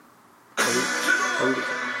It's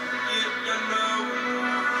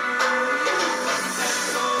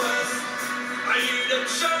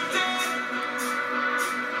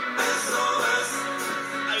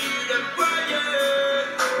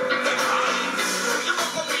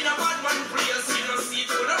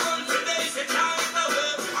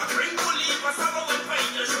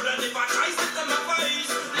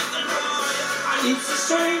the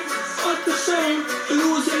same, but the same,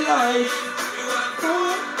 losing life.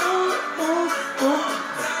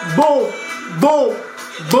 Boom, boom,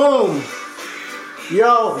 boom.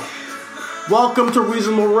 Yo, welcome to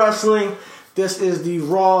Reasonable Wrestling. This is the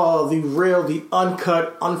raw, the real, the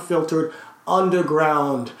uncut, unfiltered,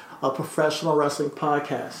 underground, a professional wrestling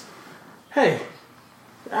podcast. Hey,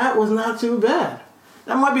 that was not too bad.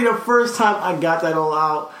 That might be the first time I got that all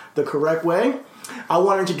out the correct way. I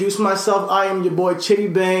want to introduce myself. I am your boy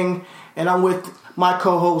Chidi Bang, and I'm with my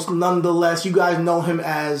co-host nonetheless. You guys know him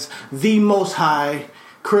as The Most High.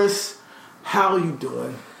 Chris, how you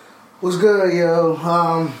doing? What's good,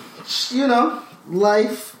 yo? You know,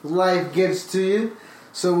 life gets to you.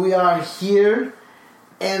 So we are here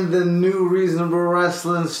in the new Reasonable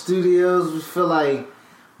Wrestling Studios. We feel like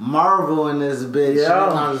Marvel in this bitch. Yeah.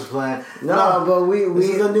 I'm just playing. No, but this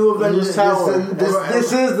is the new Avengers Tower.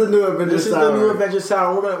 This is the new Avengers Tower. This is the new Avengers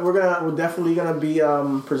Tower. We're definitely gonna be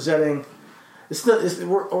presenting.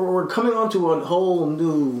 We're coming onto a whole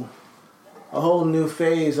new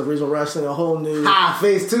phase of regional wrestling. A whole new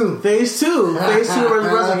phase two. Phase two of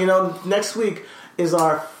regional wrestling. You know, next week is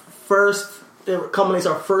our first. It culminates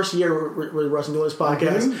our first year with wrestling doing this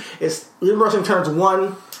podcast. Mm-hmm. It's regional wrestling turns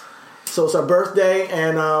 1. So it's our birthday,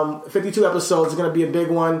 and 52 episodes is going to be a big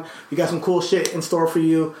one. We got some cool shit in store for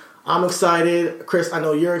you. I'm excited. Chris, I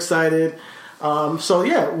know you're excited. So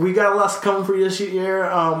yeah, we got a lot coming for you this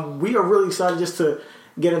year. We are really excited just to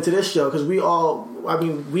get into this show because we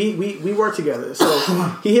work together. So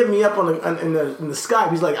he hit me up in the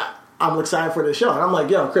Skype. He's like, I'm excited for this show. And I'm like,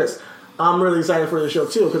 yo, Chris, I'm really excited for this show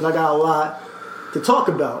too because I got a lot to talk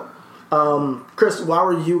about. Chris, why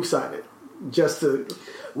were you excited?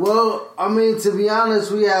 Well, I mean, to be honest,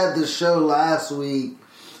 we had the show last week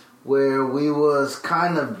where we was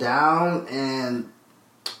kind of down and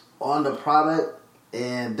on the product,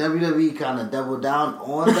 and WWE kind of doubled down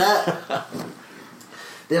on that.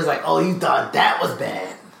 They was like, oh, you thought that was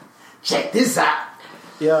bad? Check this out.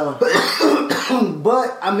 Yeah. But,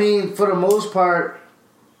 I mean, for the most part,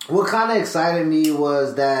 what kind of excited me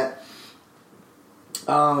was that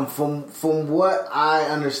from what I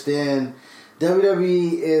understand,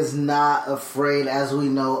 WWE is not afraid, as we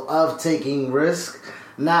know, of taking risks.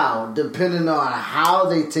 Now, depending on how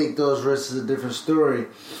they take those risks is a different story.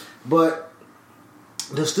 But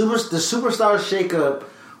the superstar shakeup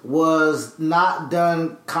was not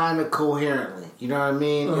done kind of coherently. You know what I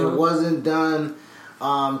mean? Uh-huh. It wasn't done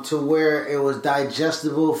to where it was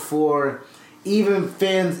digestible for even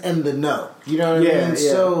fans in the know. You know what I mean? Yeah.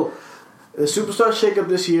 So the superstar shakeup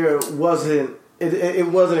this year wasn't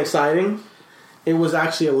exciting. It was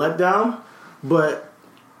actually a letdown, but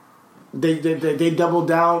they doubled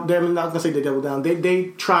down. I'm not gonna say they doubled down. They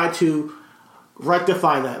tried to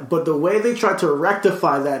rectify that, but the way they tried to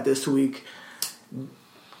rectify that this week,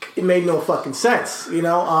 it made no fucking sense, you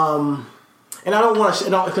know. And I don't want to,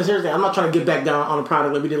 because here's the thing: I'm not trying to get back down on the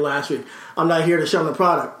product like we did last week. I'm not here to show the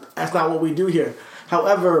product. That's not what we do here.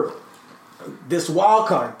 However, this wild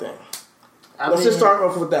card thing. Let's just start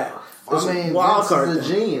off with that. This wild card is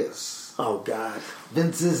a genius. Oh God,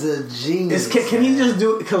 Vince is a genius. Can he just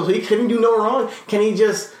do? Can he do no wrong? Can he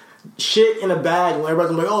just shit in a bag when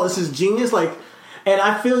everybody's like, "Oh, this is genius"? Like, and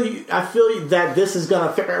I feel that this is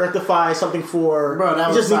gonna rectify something for. Bro, that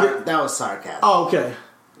was sarcasm. Oh, okay,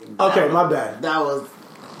 my bad. That was.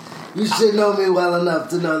 You should know me well enough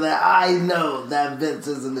to know that I know that Vince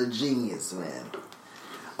isn't a genius, man.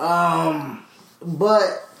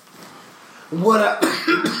 But what?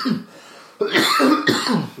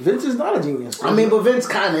 Vince is not a genius. I mean, but Vince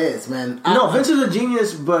kind of is, man. Vince is a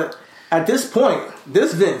genius, but at this point,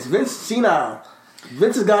 Vince senile.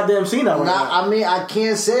 Vince is goddamn senile right now. I mean, I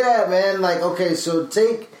can't say that, man. Like, okay, so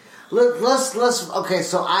okay,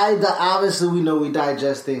 so obviously we know we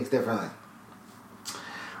digest things differently.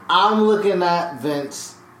 I'm looking at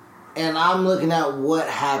Vince, and I'm looking at what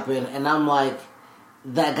happened, and I'm like,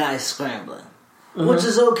 that guy's scrambling. Mm-hmm. Which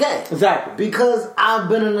is okay. Exactly. Because I've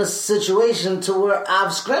been in a situation to where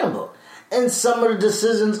I've scrambled. And some of the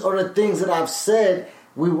decisions or the things that I've said,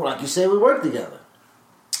 like you say, we work together.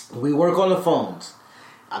 We work on the phones.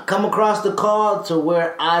 I come across the call to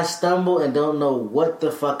where I stumble and don't know what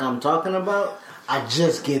the fuck I'm talking about. I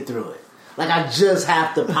just get through it. Like, I just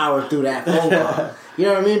have to power through that phone call. You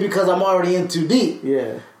know what I mean? Because I'm already in too deep.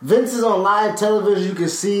 Yeah. Vince is on live television. You can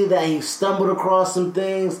see that he stumbled across some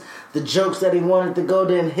things. The jokes that he wanted to go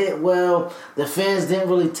didn't hit well. The fans didn't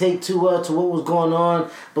really take too well to what was going on.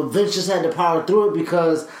 But Vince just had to power through it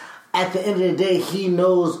because at the end of the day, he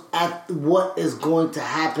knows what is going to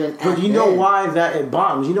happen. But you know why that it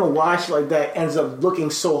bombs? You know why shit like that ends up looking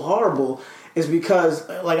so horrible? Is because,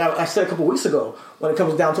 like I said a couple weeks ago, when it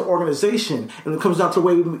comes down to organization and it comes down to the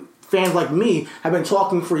way fans like me have been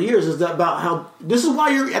talking for years, is that about how this is why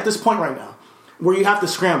you're at this point right now, where you have to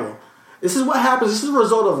scramble. This is what happens. This is a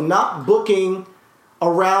result of not booking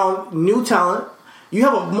around new talent. You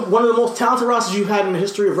have one of the most talented rosters you've had in the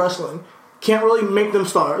history of wrestling. Can't really make them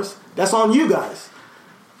stars. That's on you guys.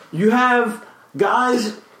 You have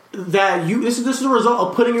guys that you. This is a result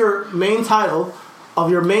of putting your main title of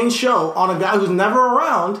your main show on a guy who's never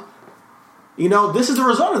around. You know, this is the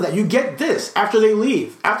result of that. You get this after they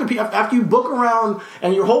leave. After you book around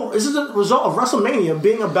and your whole. This is a result of WrestleMania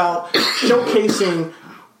being about showcasing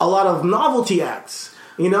a lot of novelty acts.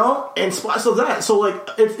 You know, and spots of that. So like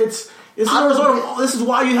it's. This is a result of. This is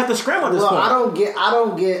why you have to scramble at this point. I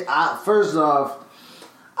don't get. First off,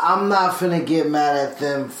 I'm not finna get mad at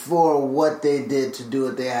them for what they did to do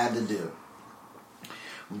what they had to do.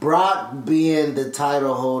 Brock being the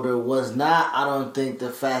title holder was not, I don't think, the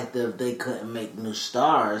fact that they couldn't make new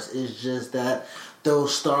stars. It's just that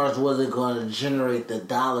those stars wasn't going to generate the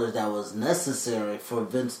dollars that was necessary for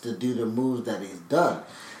Vince to do the moves that he's done.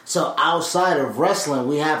 So outside of wrestling,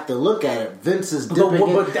 we have to look at it. Vince is dipping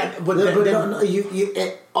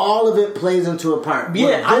all of it plays into a part.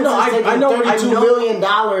 Yeah, I know. $32 million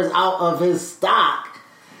out of his stock.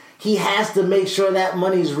 He has to make sure that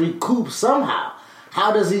money's recouped somehow.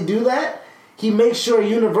 How does he do that? He makes sure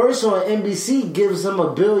Universal and NBC gives him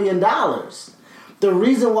 $1 billion. The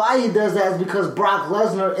reason why he does that is because Brock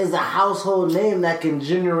Lesnar is a household name that can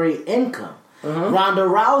generate income. Mm-hmm. Ronda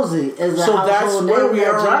Rousey is a household name. So that's where we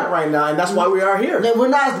are at right now, and that's why we are here. We're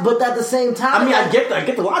not, but at the same time, I mean, I get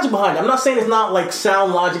the logic behind it. I'm not saying it's not like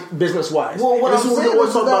sound logic business wise. Well, this is what we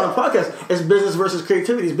always talk about on the podcast. It's business versus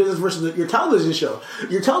creativity. It's business versus your television show.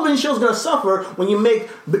 Your television show is going to suffer when you make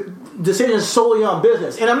decisions solely on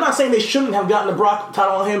business. And I'm not saying they shouldn't have gotten the Brock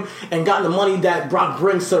title on him and gotten the money that Brock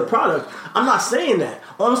brings to the product. I'm not saying that.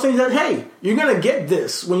 All I'm saying is that, hey, you're going to get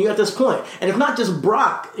this when you're at this point. And it's not just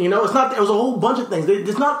Brock. You know, it's not. There was a whole bunch of things.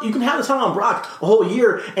 It's not. You can have this title on Brock a whole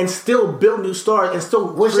year and still build new stars and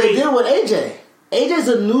still which they did with AJ. AJ's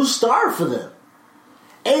a new star for them.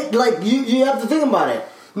 Like, you have to think about it.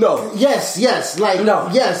 No. Yes. Like, no.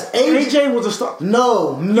 Yes. AJ was a star.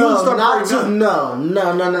 No. We're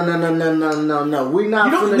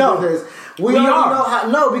not going to do this. We are.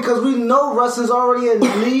 No, because we know Russell's already a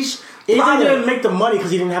niche. AJ didn't make the money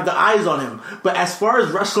because he didn't have the eyes on him. But as far as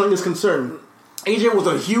wrestling is concerned, AJ was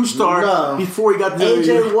a huge star before he got the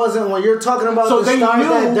AJ wasn't. When you're talking about the stars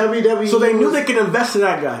that WWE, so they knew they could invest in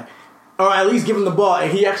that guy, or at least give him the ball,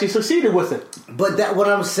 and he actually succeeded with it. But what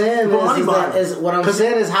I'm saying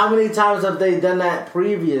is how many times have they done that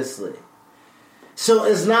previously? So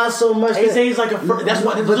it's not so much. AJ's like that's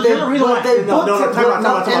what. There's a reason why. There's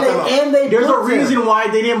a reason why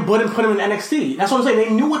they didn't put him in NXT. That's what I'm saying. They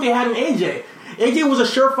knew what they had in AJ. AJ was a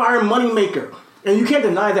surefire moneymaker. And you can't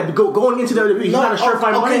deny that. Going into WWE, he's not a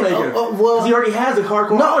surefire moneymaker. Because he already has a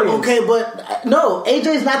hardcore audience. Okay, but no,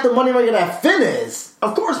 AJ's not the moneymaker that Finn is.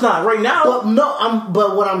 Of course not, right now.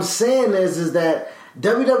 But what I'm saying is that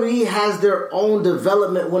WWE has their own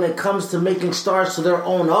development when it comes to making stars to their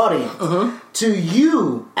own audience. Uh-huh. To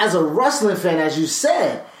you, as a wrestling fan, as you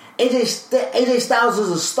said, AJ Styles is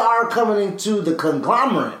a star coming into the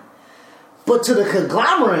conglomerate. But to the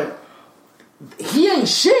conglomerate, he ain't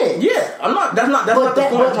shit. Yeah, I'm not. That's not the point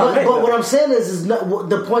I'm trying to make. But what I'm saying is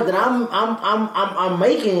the point that I'm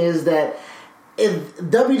making is that if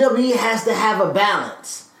WWE has to have a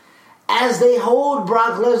balance. As they hold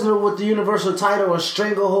Brock Lesnar with the Universal title and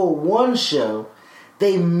Stranglehold one show,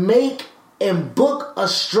 they make and book a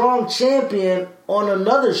strong champion on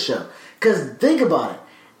another show. Because think about it.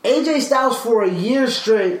 AJ Styles for a year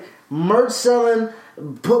straight, merch selling,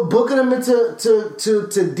 booking him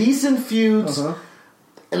into decent feuds. Uh-huh.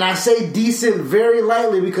 And I say decent very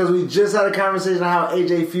lightly because we just had a conversation on how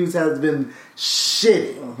AJ feuds has been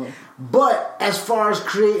shitty. Uh-huh. But as far as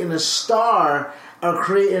creating a star or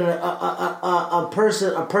creating a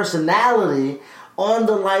personality on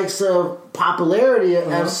the likes of popularity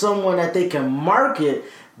of someone that they can market,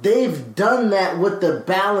 they've done that with the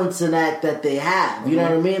balancing act that they have. You know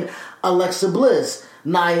what I mean? Alexa Bliss,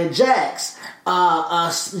 Nia Jax,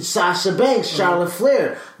 Sasha Banks, Charlotte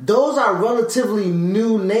Flair. Those are relatively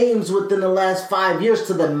new names within the last 5 years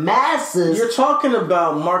to the masses. You're talking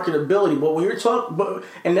about marketability, but when you're talking,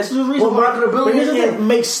 and this is the reason why marketability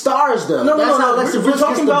makes stars though. No. If you're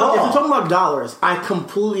talking about dollars, I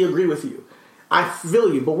completely agree with you. I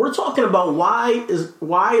feel you, but we're talking about why is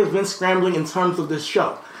Vince scrambling in terms of this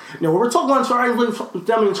show. Now, when we're talking about scrambling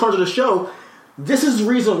in terms of the show, this is the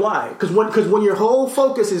reason why. Because when your whole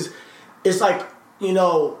focus is like, you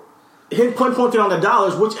know, him pointing on the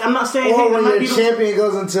dollars, which I'm not saying. Or when your champion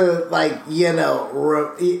goes into, like, you know,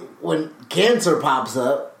 when cancer pops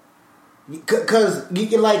up, because you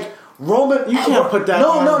can, like, Roman. You can't put that.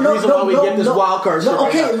 No. Reason why we get this wild card. No,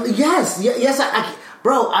 okay, right, yes.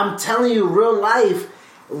 Bro, I'm telling you, real life,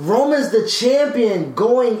 Roman's the champion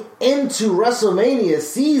going into WrestleMania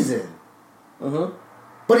season. Mm-hmm.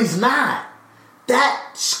 But he's not. That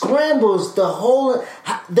scrambles the whole...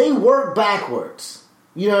 They work backwards.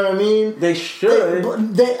 You know what I mean? They should.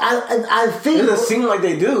 I think... It doesn't seem like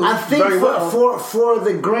they do. I think for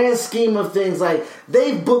the grand scheme of things, like,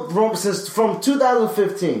 they've booked Roman since from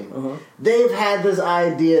 2015. Mm-hmm. They've had this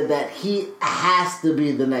idea that he has to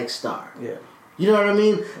be the next star. Yeah. You know what I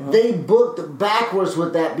mean? Mm-hmm. They booked backwards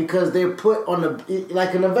with that because they're put on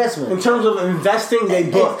like an investment. In terms of investing, they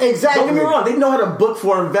book. Exactly. Don't get me wrong. They know how to book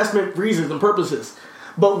for investment reasons and purposes.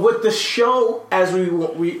 But with the show, as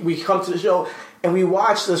we come to the show and we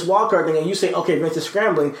watch this wildcard thing, and you say, okay, Vince is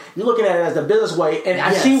scrambling, you're looking at it as the business way, and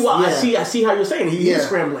I see how you're saying he is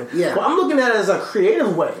scrambling. Yeah. But I'm looking at it as a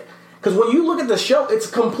creative way. Because when you look at the show, it's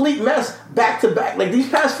a complete mess back to back. Like, these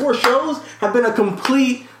past 4 shows have been a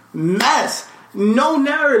complete mess. No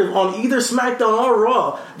narrative on either SmackDown or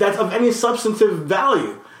Raw that's of any substantive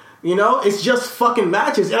value. You know, it's just fucking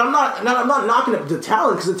matches, and I'm not knocking the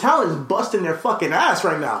talent because the talent is busting their fucking ass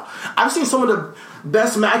right now. I've seen some of the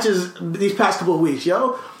best matches these past couple of weeks.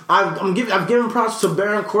 Yo, I've given props to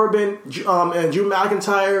Baron Corbin and Drew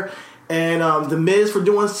McIntyre and The Miz for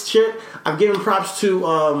doing shit. I've given props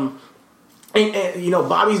to. And you know,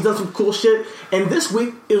 Bobby's done some cool shit, and this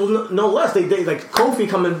week it was no less. They like Kofi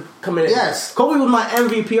coming in. Yes, Kofi was my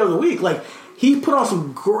MVP of the week. Like, he put on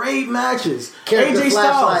some great matches. AJ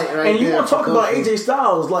Styles, right, and you want to talk about AJ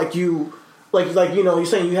Styles like you know, you're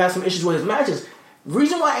saying you have some issues with his matches. The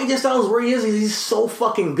reason why AJ Styles is where he is he's so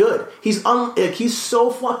fucking good. He's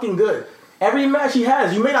so fucking good. Every match he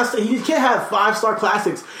has, you may not say he can't have 5-star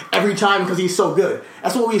classics every time because he's so good.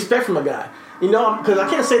 That's what we expect from a guy. You know, because I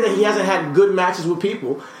can't say that he hasn't had good matches with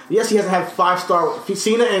people. Yes, he hasn't had 5-star.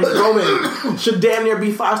 Cena and Roman should damn near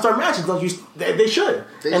be 5-star matches. Don't you? They should,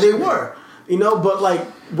 and they were. You know, but like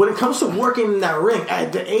when it comes to working in that ring,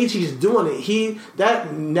 at the age he's doing it,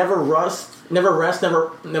 that never rest.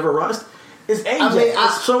 Is AJ. I mean,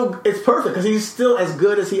 it's perfect because he's still as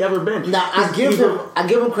good as he ever been. Now I give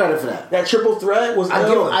him credit for that. That triple threat was.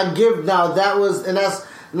 That was, and that's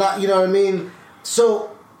not. You know what I mean? So.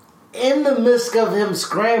 In the midst of him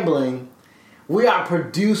scrambling, we are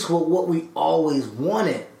produced with what we always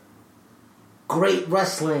wanted. Great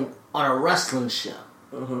wrestling on a wrestling show.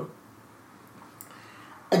 Mm-hmm.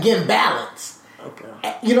 Again, balance.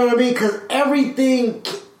 Okay. You know what I mean? Because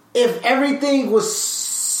if everything was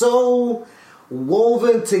so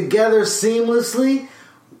woven together seamlessly,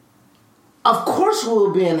 of course we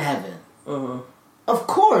will be in heaven. Mm-hmm. Of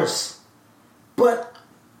course. But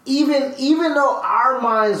even though our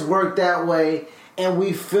minds work that way and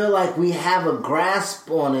we feel like we have a grasp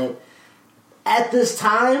on it, at this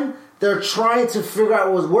time, they're trying to figure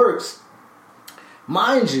out what works.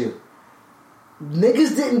 Mind you,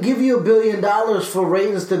 niggas didn't give you $1 billion for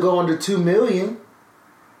ratings to go under 2 million.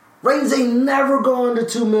 Ratings ain't never go under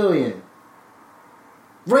 2 million.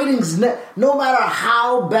 Ratings, no matter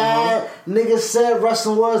how bad niggas said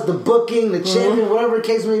wrestling was, the booking, the champion, whatever the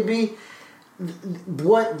case may be,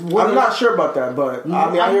 I'm not sure about that, but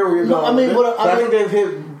I hear where you're going. I think they've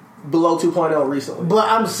hit below 2.0 recently.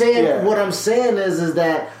 But I'm saying, what I'm saying is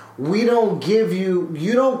that we don't give you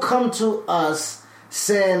don't come to us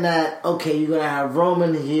saying that, okay, you're going to have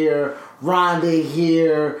Roman here, Ronda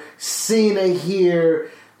here, Cena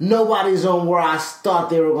here, nobody's on where I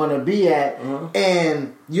thought they were going to be at,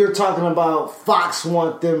 and you're talking about Fox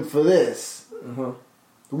want them for this. Mm-hmm.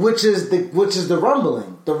 Which is the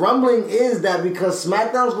rumbling. The rumbling is that because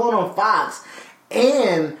SmackDown's going on Fox,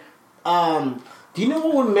 and do you know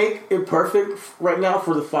what would make it perfect right now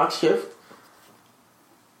for the Fox shift?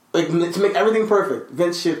 Like, to make everything perfect,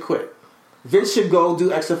 Vince should quit. Vince should go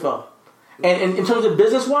do XFL. And in terms of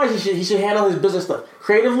business wise, he should handle his business stuff.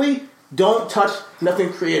 Creatively, don't touch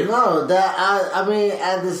nothing creative. No, I mean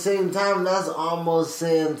at the same time, that's almost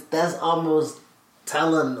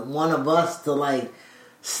telling one of us to like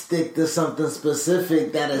stick to something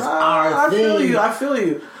specific that is our thing. I feel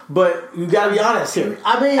you. But you gotta be honest here.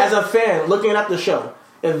 I mean, as a fan looking at the show,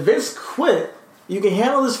 if Vince quit, you can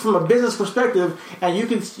handle this from a business perspective, and you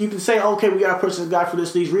can say, okay, we gotta push this guy for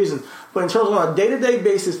these reasons. But in terms of on a day-to-day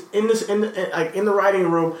basis, in the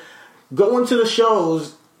writing room, going to the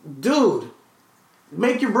shows, dude,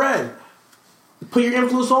 make your bread. Put your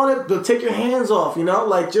influence on it, but take your hands off.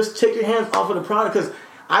 Like just take your hands off of the product, because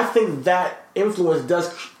I think that influence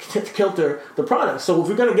does kilter the product. So if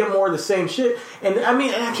we're gonna get more of the same shit, and I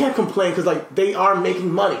mean, I can't complain because like they are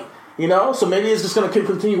making money, So maybe it's just gonna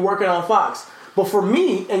continue working on Fox. But for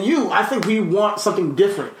me and you, I think we want something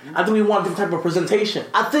different. I think we want a different type of presentation.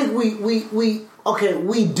 I think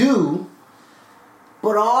we do,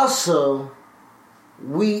 but also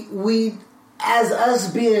we as us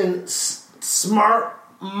being smart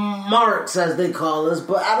marks, as they call us,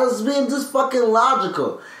 but us being just fucking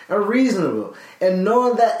logical and reasonable, and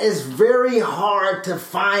knowing that it's very hard to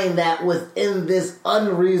find that within this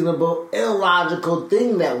unreasonable, illogical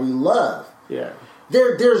thing that we love. Yeah.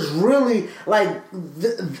 There's really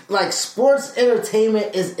like sports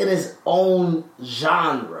entertainment is in its own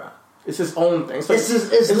genre. It's its own thing. It's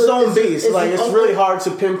its own beast. It's really hard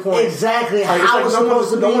to pinpoint exactly how it's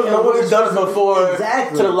supposed to be. No one's done it before.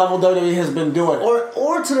 Exactly. To the level WWE has been doing it,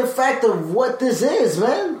 or to the fact of what this is,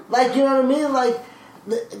 man. Like, you know what I mean? Like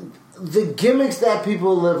the gimmicks that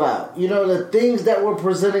people live out. The things that we're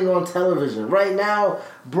presenting on television right now.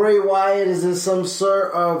 Bray Wyatt is in some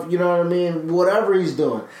sort of, whatever he's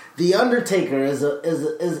doing. The Undertaker is an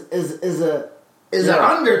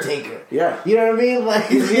Undertaker. Yeah. You know what I mean? Like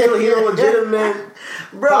he's a legitimate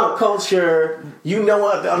pop culture. You know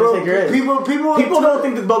what the Undertaker is. People don't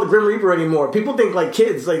think about the Grim Reaper anymore. People think like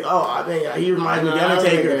kids, like, he reminds me of the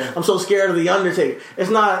Undertaker. I'm so scared of the Undertaker.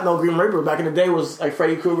 It's not no Grim Reaper. Back in the day, it was like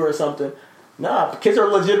Freddy Krueger or something. Nah, kids are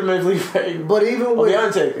legitimately afraid. But even with the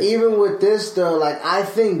Undertaker, even with this though, like I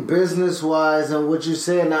think business wise and what you're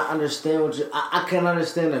saying, I understand I can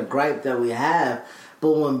understand the gripe that we have.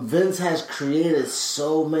 But when Vince has created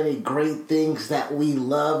so many great things that we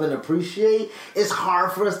love and appreciate, it's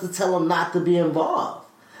hard for us to tell him not to be involved.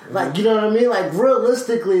 Mm-hmm. Like, you know what I mean? Like,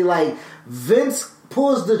 realistically, like, Vince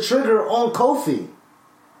pulls the trigger on Kofi.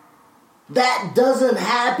 That doesn't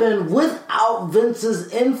happen without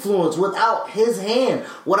Vince's influence, without his hand,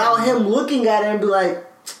 without him looking at it and be like,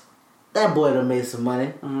 that boy done made some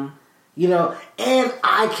money. Mm-hmm. And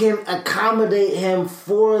I can accommodate him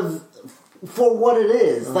for what it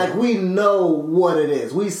is. Mm-hmm. Like, we know what it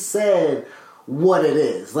is. We said what it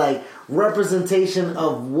is. Like, representation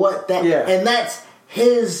of what that... Yeah. And that's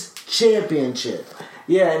his championship.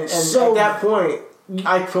 Yeah, and so, at that point,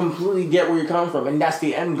 I completely get where you're coming from. And that's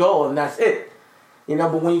the end goal, and that's it.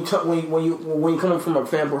 But when you coming from a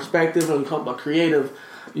fan perspective, when you talk about creative,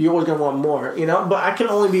 you're always gonna want more, But I can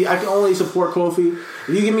only support Kofi. If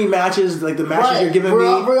you give me matches like the matches you're giving me,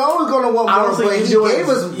 we're always gonna want more. But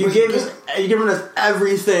you're giving us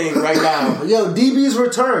everything right now. Yo, DB's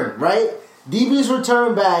return, right? DB's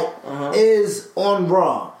return back is on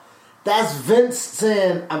Raw. That's Vince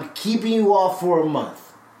saying, "I'm keeping you off for a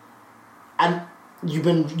month.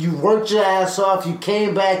 You worked your ass off. You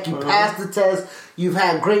came back. You passed the test. You've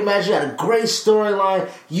had great matches. You had a great storyline.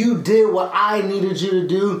 You did what I needed you to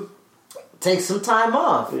do. Take some time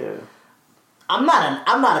off. Yeah. I'm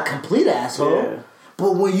not a complete asshole. Yeah.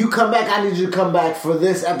 But when you come back, I need you to come back for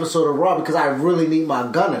this episode of Raw because I really need my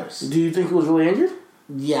Gunners." Do you think he was really injured?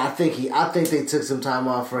 Yeah, I think they took some time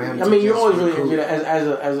off for him. I mean, you're always really injured as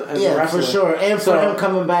a wrestler. For sure, and for him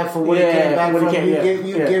coming back for what he came back from,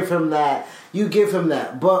 give him that. You give him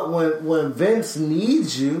that. But when Vince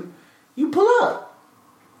needs you, you pull up.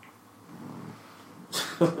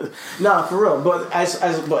 Nah, for real. But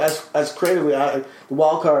as creatively, the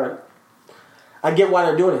wild card, I get why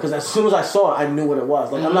they're doing it because as soon as I saw it, I knew what it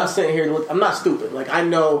was. Like I'm not sitting here. I'm not stupid. Like I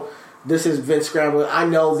know this is Vince scrambling. I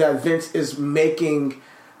know that Vince is making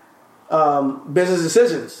business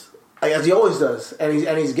decisions, like as he always does, and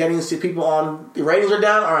he's getting people on. The ratings are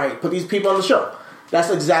down. All right, put these people on the show. That's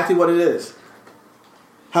exactly what it is.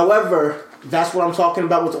 However, that's what I'm talking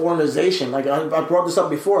about with the organization. Like I brought this up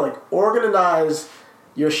before. Like organize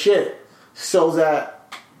your shit so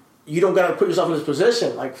that you don't gotta put yourself in this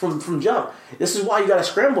position. Like from jump. This is why you gotta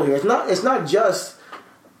scramble here. It's not just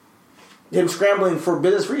him scrambling for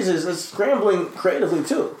business reasons. It's scrambling creatively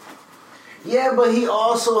too. Yeah, but he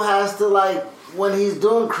also has to like when he's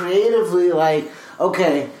doing creatively. Like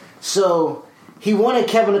okay, so he wanted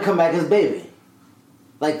Kevin to come back as baby.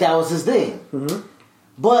 Like that was his thing. Mm-hmm.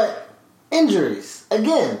 But injuries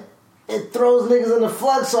again, it throws niggas in the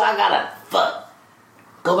flood. So I gotta fuck.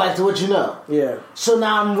 Go back to what you know. Yeah. So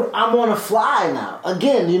now I'm on the fly now.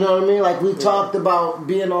 Again, you know what I mean? Like we talked about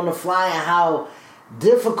being on the fly and how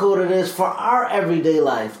difficult it is for our everyday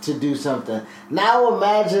life to do something. Now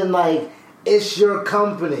imagine like it's your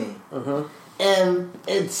company, and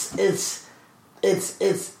it's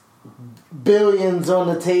billions on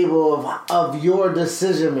the table of your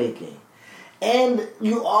decision making, and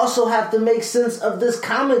you also have to make sense of this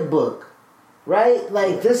comic book. Right?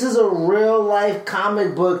 Like, this is a real-life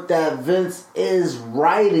comic book that Vince is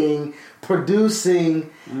writing,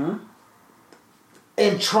 producing,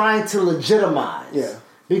 and trying to legitimize. Yeah.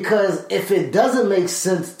 Because if it doesn't make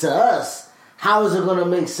sense to us, how is it going to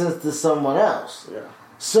make sense to someone else? Yeah.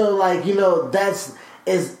 So, like, you know, that's...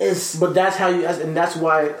 But that's how you... And that's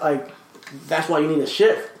why, like... That's why you need a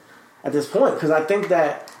shift at this point. Because I think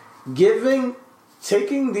that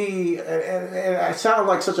taking the and I sound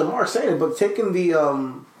like such a mark saying it, but taking the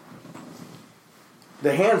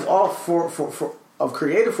hands off of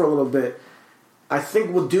creative for a little bit, I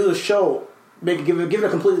think will do the show, give it a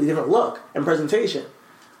completely different look and presentation.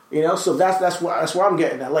 You know, so that's where I'm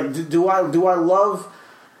getting at. Like, do I love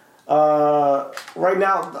right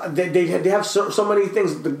now? They have so many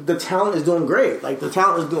things. The talent is doing great. Like the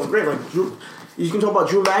talent is doing great. Like you can talk about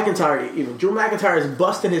Drew McIntyre even. Drew McIntyre is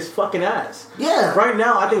busting his fucking ass. Yeah. Right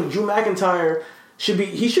now, I think Drew McIntyre should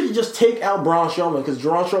just take out Braun Strowman because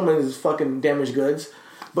Braun Strowman is fucking damaged goods.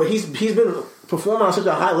 But he's been performing on such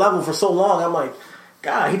a high level for so long. I'm like,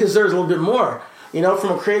 God, he deserves a little bit more. You know,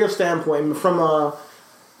 from a creative standpoint, from a,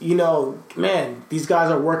 you know, man, these guys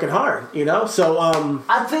are working hard. You know, so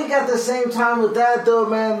I think at the same time with that though,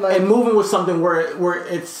 man, like, and moving with something where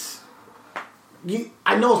it's.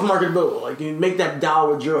 I know it's marketable. Like, you make that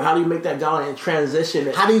dollar with Drew. How do you make that dollar and transition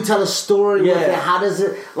it? How do you tell a story with it? How does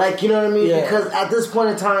it, like, you know what I mean? Yeah. Because at this point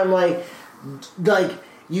in time, like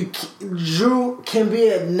Drew can be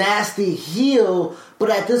a nasty heel, but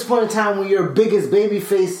at this point in time, when your biggest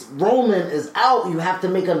babyface Roman is out, you have to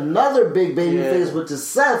make another big babyface, which is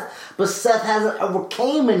Seth. But Seth hasn't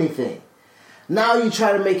overcame anything. Now you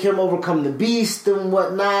try to make him overcome the Beast and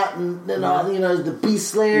whatnot, and all, you know, the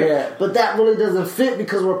Beast Slayer. Yeah. But that really doesn't fit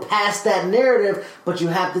because we're past that narrative. But you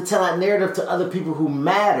have to tell that narrative to other people who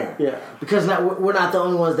matter. Yeah. Because we're not the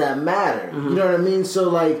only ones that matter. You know what I mean? So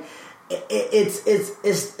like, it's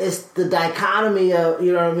the dichotomy of,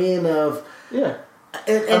 you know what I mean, of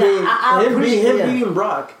him beating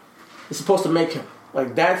Brock is supposed to make him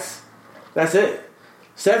like that's it.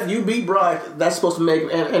 Seth, you beat Brock. That's supposed to make...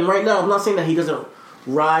 And right now, I'm not saying that he doesn't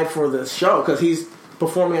ride for the show, because he's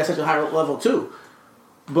performing at such a high level, too.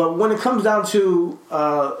 But when it comes down to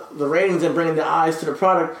the ratings and bringing the eyes to the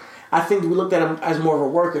product, I think we looked at him as more of a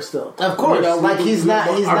worker still. Of course. You know, like, he's not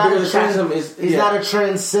a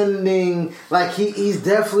transcending... Like, he's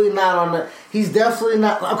definitely not on the... He's definitely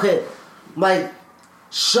not... Okay, like,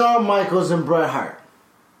 Shawn Michaels and Bret Hart.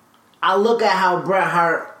 I look at how Bret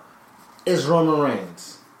Hart is Roman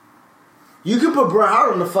Reigns. You can put Bret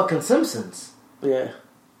Hart on the fucking Simpsons. Yeah.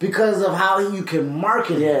 Because of how you can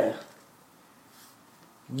market it. Yeah.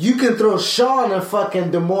 You can throw Shawn in fucking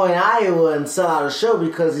Des Moines, Iowa and sell out a show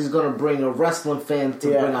because he's going to bring a wrestling fan to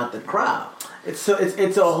bring out the crowd. It's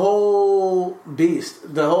a whole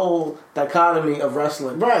beast. The whole dichotomy of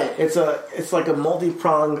wrestling. Right. It's like a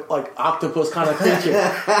multi-pronged, like, octopus kind of creature.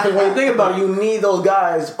 Because when you think about it, you need those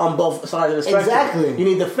guys on both sides of the spectrum. Exactly. You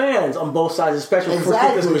need the fans on both sides of the spectrum to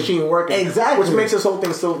keep this machine working. Exactly. Which makes this whole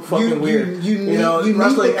thing so fucking weird. You need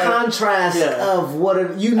the contrast of what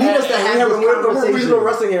it... You need us to have this conversation. We're regional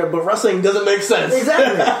wrestling here, but wrestling doesn't make sense.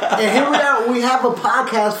 Exactly. And here we are. We have a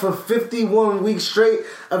podcast for 51 weeks straight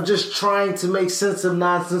of just trying to make sense of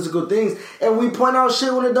nonsensical things, and we point out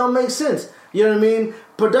shit when it don't make sense. You know what I mean?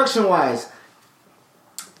 Production wise,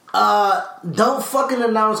 don't fucking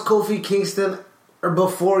announce Kofi Kingston or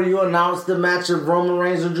before you announce the match of Roman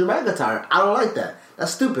Reigns and Drew McIntyre. I don't like that.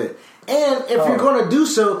 That's stupid. And if you're gonna do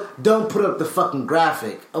so, don't put up the fucking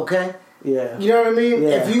graphic. Okay? Yeah. You know what I mean?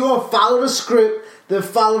 Yeah. If you gonna follow the script, then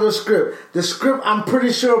follow the script. The script, I'm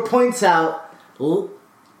pretty sure, points out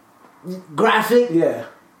graphic. Yeah.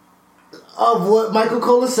 Of what Michael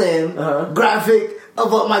Cole is saying, graphic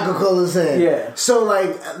of what Michael Cole is saying. Yeah. So,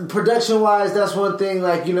 like, production-wise, that's one thing,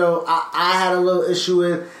 like, you know, I had a little issue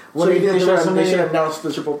with when so they did the WrestleMania. They should have announced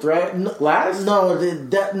the triple threat last? No,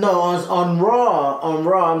 on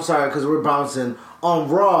Raw, I'm sorry, because we're bouncing. On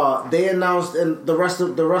Raw, they announced in the rest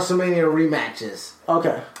of the WrestleMania rematches.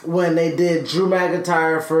 Okay. When they did Drew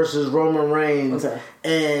McIntyre versus Roman Reigns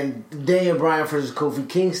and Daniel Bryan versus Kofi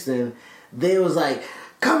Kingston, they was like,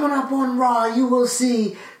 coming up on Raw, you will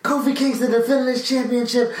see Kofi Kingston defending his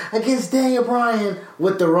championship against Daniel Bryan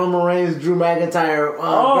with the Roman Reigns, Drew McIntyre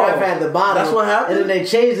graph at the bottom. That's what happened? And then they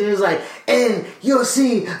changed it. It was like, and you'll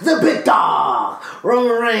see the big dog,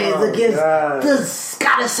 Roman Reigns against the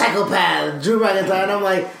Scottish psychopath, Drew McIntyre. And I'm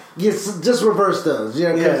like, just reverse those. You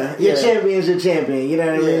know, your champion's your champion. You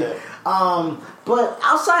know what I mean? But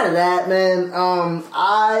outside of that, man,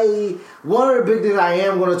 one of the big things I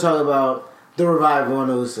am going to talk about, the revival on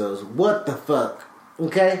the Usos. What the fuck?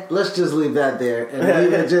 Okay? Let's just leave that there. And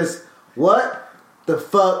leave it just, what the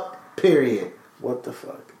fuck, period. What the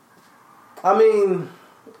fuck? I mean,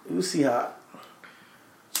 you see hot.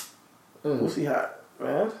 You see hot,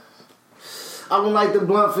 man. I'm going to light the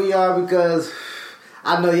blunt for y'all because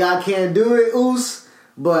I know y'all can't do it, Oos.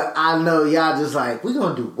 But I know y'all just like, we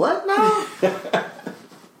going to do what now?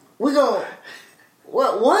 We going to...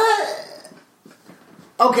 What?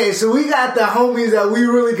 Okay, so we got the homies that we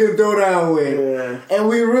really can throw down with. And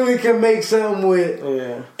we really can make something with.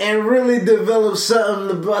 And really develop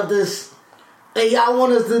something about this. And y'all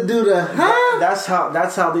want us to do the, That's how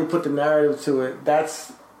they put the narrative to it.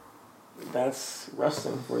 That's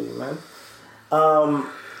wrestling for you, man.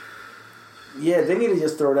 Yeah, they need to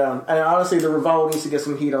just throw down. And honestly, the Revival needs to get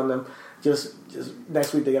some heat on them. Just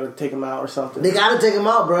next week they got to take them out or something. They got to take them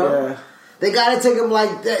out, bro. Yeah. They got to take them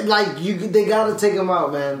they got to take them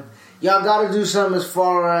out, man. Y'all got to do something as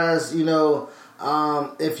far as, you know,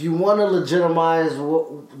 if you want to legitimize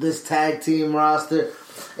this tag team roster.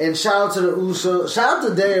 And shout out to the Usos. Shout out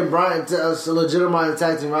to Daniel Bryan to us to legitimize the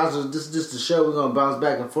tag team roster. This is just a show. We're going to bounce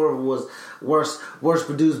back and forth. It was worst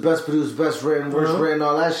produced, best written, worst written,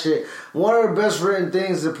 all that shit. One of the best written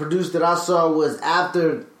things that produced that I saw was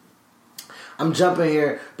after... I'm jumping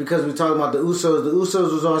here because we're talking about the Usos. The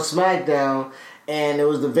Usos was on SmackDown, and it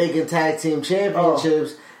was the vacant tag team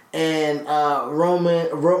championships. And Eric Rowan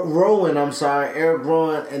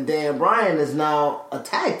and Dan Bryan is now a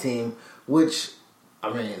tag team, which,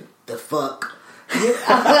 I mean, the fuck. I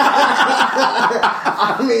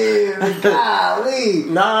mean, golly.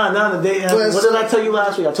 Nah. What did I tell you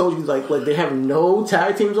last week? I told you like they have no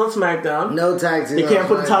tag teams on SmackDown. No tag teams. They can't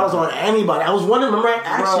put the titles on anybody. I was wondering. Remember,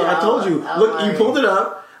 I told you. Look, you pulled it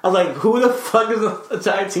up. I was like, who the fuck is a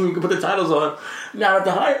tag team you can put the titles on? Now that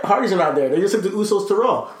the Hardys are not there, they just took the Usos to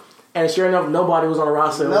Raw, and sure enough, nobody was on the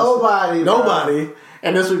roster. Nobody.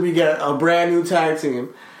 And this week we get a brand new tag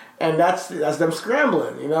team. And that's them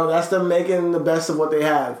scrambling, you know. That's them making the best of what they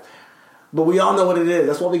have. But we all know what it is.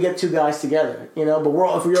 That's why we get two guys together, you know. But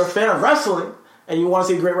if you're a fan of wrestling and you want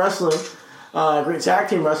to see great wrestling, great tag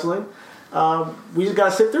team wrestling, we just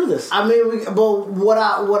gotta sit through this. I mean, but what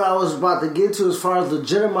I was about to get to as far as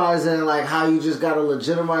legitimizing, like how you just gotta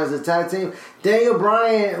legitimize the tag team. Daniel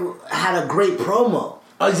Bryan had a great promo.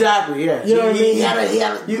 Exactly, yeah. You know what I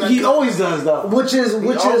mean? He always does, though. Which is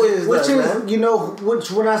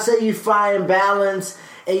when I say you find balance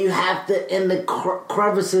and you have to, in the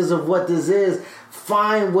crevices of what this is,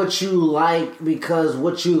 find what you like because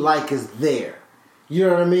what you like is there. You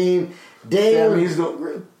know what I mean? Sammy's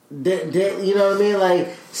doing great. You know what I mean?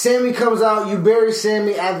 Like Sammy comes out, you bury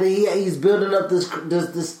Sammy after he's building up this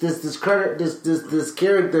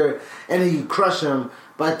character, and then you crush him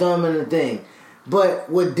by throwing him in the thing. But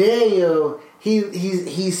with Daniel,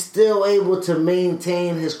 he's still able to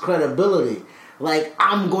maintain his credibility. Like,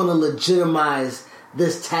 I'm going to legitimize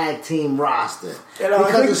this tag team roster.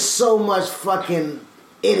 Because there's so much fucking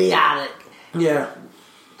idiotic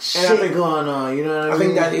shit going on. You know what I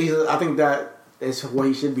mean? I think that is what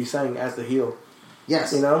he should be saying as the heel.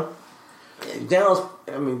 Yes. You know? Daniel's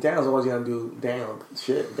always going to do Daniel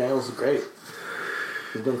shit. Daniel's great.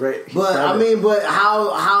 He's been great. But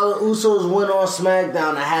how the Usos went on SmackDown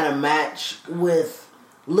and had a match with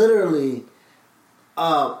literally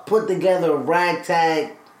put together a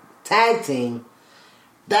ragtag tag team.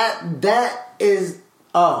 That is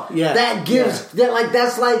that gives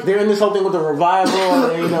that's like they're in this whole thing with the Revival.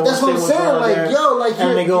 And, you know, that's what I'm saying.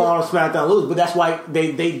 And they go on SmackDown lose, but that's why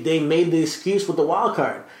they made the excuse with the wild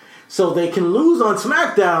card, so they can lose on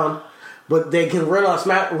SmackDown. But they can run on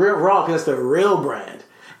Raw because it's the real brand,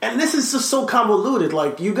 and this is just so convoluted.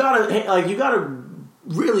 Like you gotta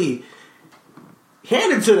really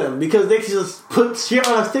hand it to them because they can just put shit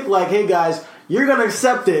on a stick. Like, hey guys, you're gonna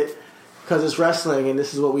accept it because it's wrestling and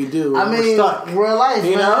this is what we do. I mean, real life,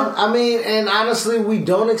 you know. I mean, and honestly, we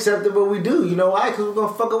don't accept it, but we do. You know why? Because we're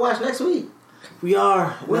gonna fucking watch next week. We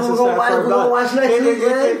are. We're gonna watch next week,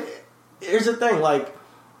 man. Here's the thing. Like,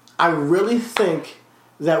 I really think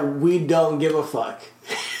that we don't give a fuck.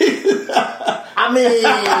 I mean,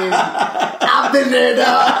 I've been there,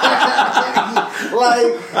 dog.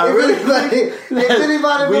 if anybody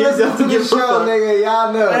been listening to the show, nigga,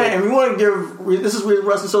 y'all know. Hey, and we want to give. This is Weird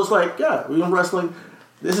Wrestling, so it's like, yeah, we're wrestling.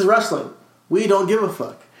 This is wrestling. We don't give a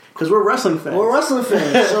fuck. Because we're wrestling fans. We're wrestling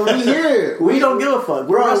fans. So we here. We don't give a fuck.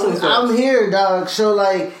 We're wrestling fans. I'm here, dog. So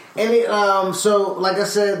like so like I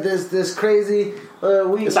said, this crazy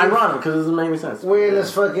it's ironic because it doesn't make any sense. We're in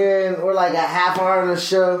this we're like a half hour in the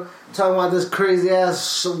show talking about this crazy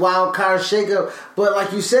ass wild card shakeup. But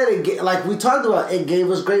like you said, like we talked about, it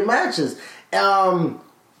gave us great matches.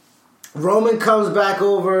 Roman comes back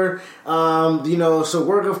over, so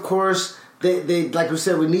work, of course, they like we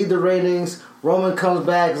said, we need the ratings. Roman comes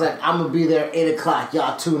back, it's like, I'm gonna be there at 8 o'clock,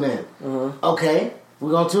 y'all tune in. Mm-hmm. Okay,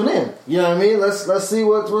 we're gonna tune in. You know what I mean? Let's see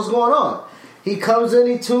what's going on. He comes in,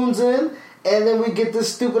 he tunes in, and then we get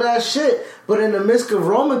this stupid ass shit. But in the midst of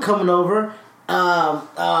Roman coming over,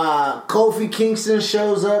 Kofi Kingston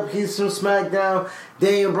shows up, he's from SmackDown.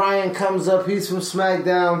 Daniel Bryan comes up, he's from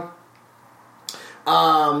SmackDown.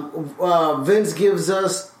 Vince gives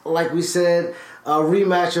us, like we said, a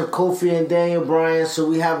rematch of Kofi and Daniel Bryan, so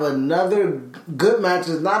we have another good match.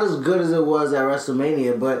 It's not as good as it was at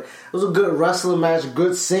WrestleMania, but it was a good wrestling match,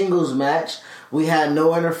 good singles match. We had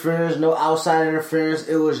no interference, no outside interference.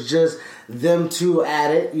 It was just them two at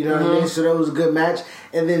it, you know what I mean? So that was a good match.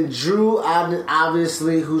 And then Drew,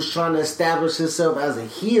 obviously, who's trying to establish himself as a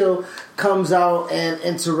heel, comes out and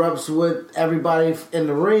interrupts with everybody in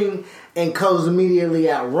the ring and goes immediately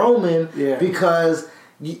at Roman because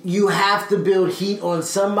you have to build heat on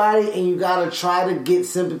somebody, and you gotta try to get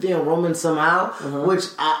sympathy on Roman somehow, which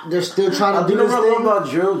they're still trying to do. You know what about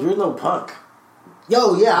Drew? Drew's no punk.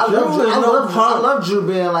 Yo, yeah, I love Drew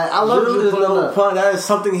being like, I love Drew. Drew is no punk. That is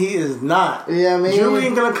something he is not. Yeah, I mean, Drew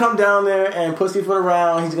ain't gonna come down there and pussyfoot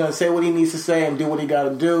around. He's gonna say what he needs to say and do what he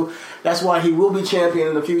gotta do. That's why he will be champion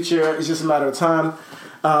in the future. It's just a matter of time.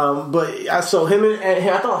 But I saw him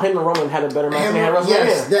I thought him and Roman had a better match than they had at WrestleMania.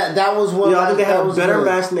 Yes, that was one. I think they had a better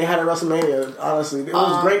match than they had at WrestleMania. Honestly, it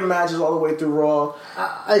was great matches all the way through Raw.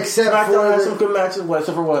 Except SmackDown had some good matches. What?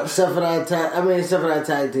 Except for what? Except for that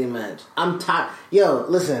tag team match. I'm tired. Yo,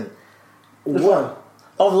 listen. What?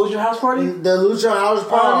 Oh, the Lucha House Party? The Lucha House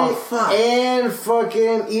Party. Oh, fuck. And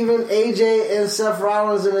fucking even AJ and Seth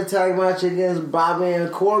Rollins in a tag match against Bobby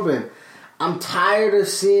and Corbin. I'm tired of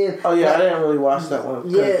seeing. Oh yeah, I didn't really watch that one.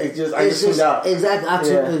 Yeah, I just tuned out. Exactly.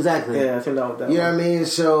 Exactly. Yeah, I tuned out with that. You know what I mean?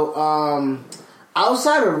 So,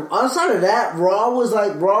 outside of that, Raw was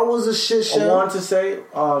a shit show. I want to say,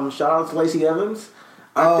 shout out to Lacey Evans.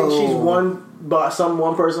 I think she's one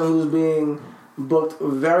person who's being booked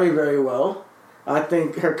very, very well. I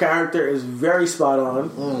think her character is very spot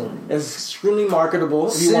on. It's extremely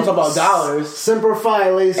marketable. If you want to talk about dollars, simplify,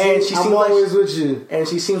 Lacey. And I'm always with you. And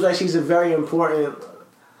she seems like she's a very important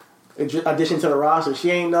addition to the roster. She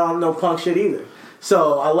ain't no punk shit either.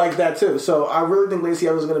 So I like that too. So I really think Lacey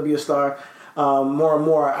Evans is going to be a star more and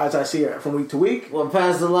more as I see her from week to week. Well,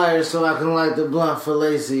 pass the lighter so I can light the blunt for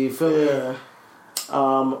Lacey. You feel me?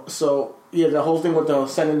 So yeah, the whole thing with the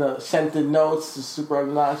sending the scented notes is super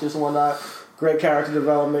obnoxious and whatnot. Great character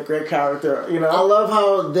development, great character, you know. I love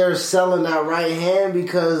how they're selling that right hand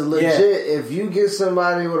because legit, if you get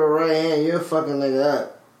somebody with a right hand, you're fucking nigga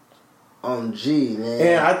up on G, man.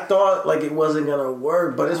 And I thought like it wasn't gonna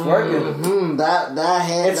work, but it's working. That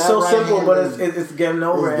hand, it's so right simple, but it's getting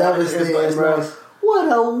over. It's devastating, it's bro.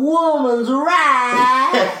 What a woman's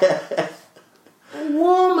right,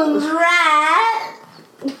 woman's right.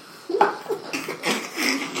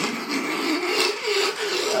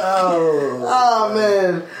 Oh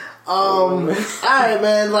man. Alright,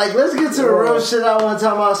 man, like let's get to the real shit I want to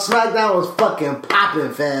talk about. SmackDown was fucking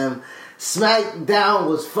popping, fam. SmackDown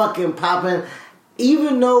was fucking popping.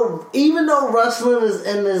 Even though wrestling is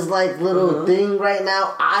in this like little thing right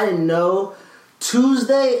now, I know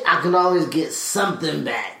Tuesday I can always get something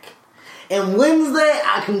back. And Wednesday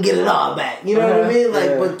I can get it all back. You know what I mean?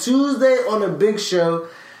 Like, but Tuesday on a big show,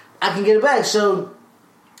 I can get it back. So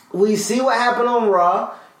we see what happened on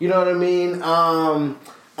Raw. You know what I mean? A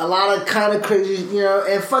lot of kind of crazy, you know,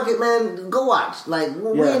 and fuck it, man, go watch. Like,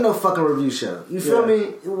 we ain't no fucking review show. You feel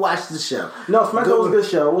me? Watch the show. No, SmackDown was a good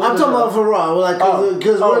show. I'm talking about for Raw.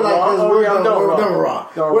 Because we're done Raw.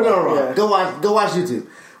 We're done Raw. Yeah. Go watch YouTube.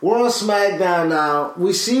 We're on SmackDown now.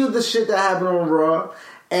 We see the shit that happened on Raw,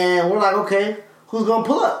 and we're like, okay, who's gonna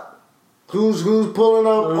pull up? Who's pulling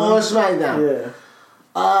up on SmackDown? Yeah.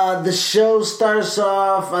 The show starts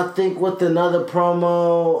off, I think, with another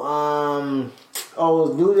promo. It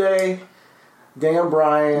was New Day, Daniel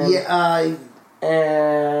Bryan. Yeah.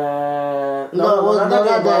 And not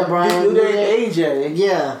Daniel Bryan. New Day, AJ.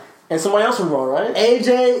 Yeah. And somebody else from Raw, right?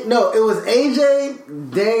 AJ. No, it was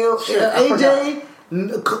AJ, Daniel, AJ,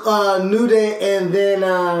 New Day, and then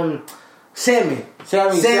Sami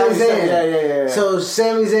Zayn. Yeah. So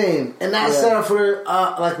Sami Zayn, and that set up for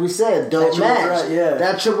like we said, dope match. Threat,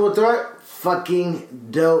 that triple threat, fucking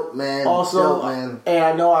dope, man. Also, dope, man. And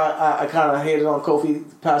I know I kind of hated on Kofi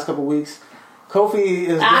the past couple weeks. Kofi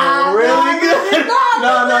is doing really good.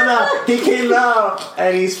 No. He came out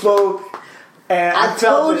and he spoke. And I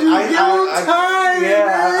told you, give him time.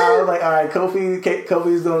 I was like, all right,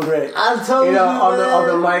 Kofi's doing great. I told you, on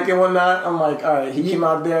the mic and whatnot. I'm like, all right, he came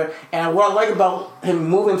out there, and what I like about him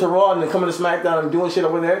moving to Raw and then coming to SmackDown and doing shit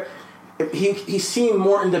over there, he seemed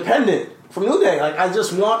more independent from New Day. Like I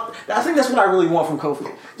think that's what I really want from Kofi,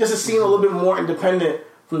 just to seem a little bit more independent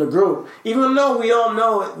from the group. Even though we all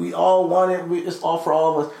know it, we all want it, it's all for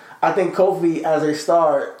all of us. I think Kofi as a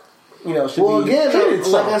star, should be treated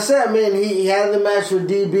like I said, man, he had the match with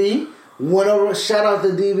DB. Went over, shout out to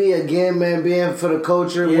DB again, man, being for the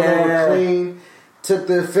culture. Went over clean, took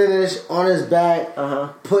the finish on his back,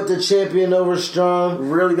 put the champion over strong.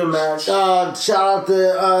 Really good match. Shout out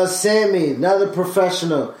to Sammy, another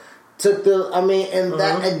professional. Took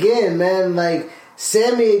that again, man, like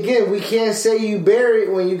Sammy again. We can't say you buried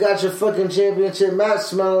when you got your fucking championship match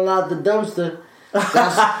smelling out the dumpster.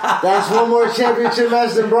 That's one more championship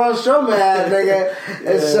match than Braun Strowman had, nigga.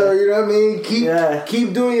 And so, you know what I mean?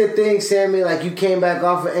 Keep doing your thing, Sammy. Like, you came back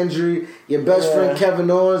off an injury. Your best friend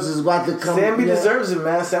Kevin Owens is about to come. Sammy deserves it,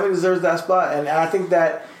 man. Sammy deserves that spot. And I think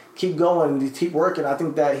that keep going, keep working. I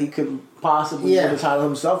think that he could possibly win the title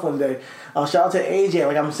himself one day. Shout out to AJ.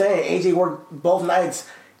 Like I'm saying, AJ worked both nights.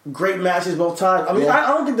 Great matches both times. I mean, I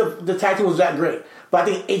don't think the tag team was that great. But I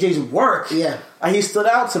think AJ's work, he stood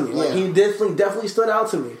out to me. Like he definitely stood out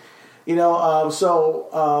to me. It was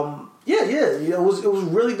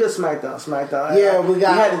really good SmackDown. Yeah, we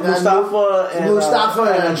had Mustafa and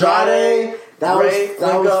Andrade. That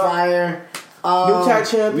was fire.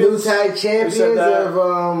 New tag champions of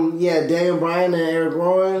Daniel Bryan and Eric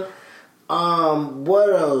Rowan. What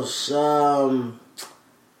else?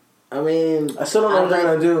 I still don't know what they're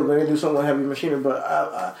gonna do. Maybe do something with Heavy Machinery, but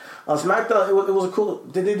on SmackDown, it was a cool.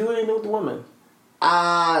 Did they do anything with the women?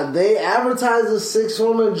 They advertised a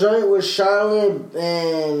 6-woman joint with Charlotte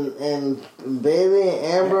and Bailey and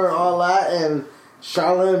Amber, all that, and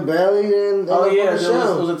Charlotte and Bailey. And it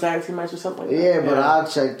was a tag team match or something like that. Yeah, but I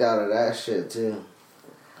checked out of that shit too.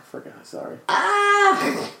 I forgot. Sorry.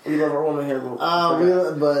 We love our woman here,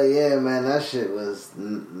 but yeah, man, that shit was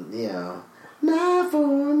not for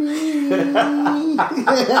me.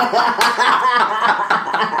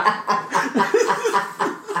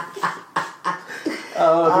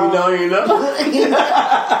 If you know, you know.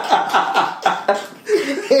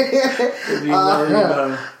 If you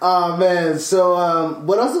know. Oh man, so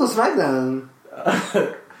what else was SmackDown?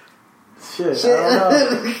 Shit. I don't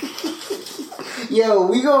know.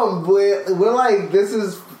 Yo, we're like this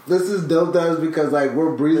is dope to us because like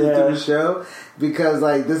we're breezing through the show because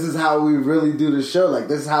like this is how we really do the show. Like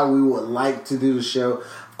this is how we would like to do the show.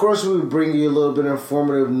 Of course, we would bring you a little bit of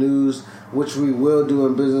informative news, which we will do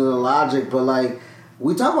in Business and Logic, but like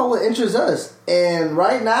we talk about what interests us. And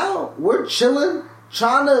right now, we're chilling,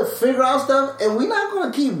 trying to figure out stuff, and we're not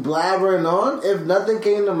going to keep blabbering on. If nothing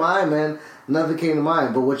came to mind, man, nothing came to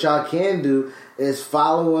mind. But what y'all can do is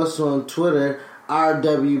follow us on Twitter,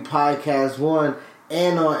 RW Podcast 1,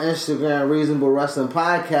 and on Instagram, Reasonable Wrestling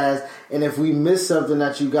Podcast. And if we missed something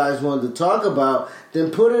that you guys wanted to talk about, then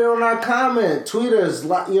put it on our comment. Tweet us, you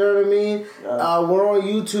know what I mean? We're on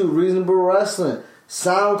YouTube, Reasonable Wrestling.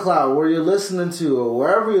 SoundCloud, where you're listening to, or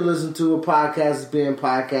wherever you listen to a podcast is being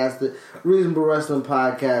podcasted, Reasonable Wrestling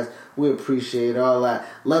Podcast. We appreciate all that.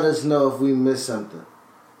 Let us know if we missed something.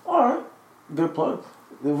 All right. Good plug.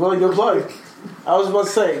 Really good plug. I was about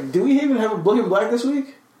to say, do we even have a Black and Black this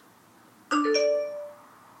week?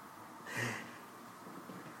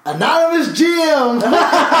 Anonymous GM.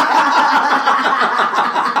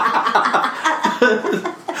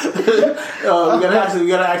 We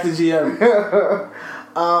gotta ask the GM.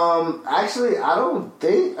 Actually, I don't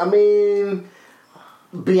think. I mean,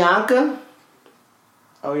 Bianca.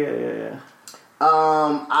 Oh yeah.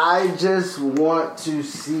 I just want to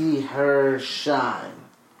see her shine.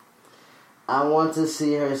 I want to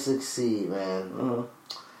see her succeed, man. Uh-huh.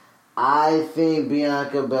 I think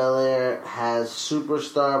Bianca Belair has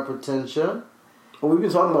superstar potential. Well, we've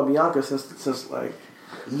been talking about Bianca since like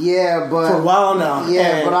but for a while now.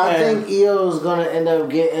 Yeah, but I think Io's gonna end up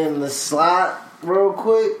getting the slot real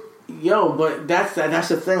quick. Yo, but that's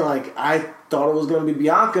the thing. Like I thought it was gonna be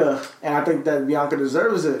Bianca, and I think that Bianca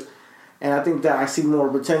deserves it. And I think that I see more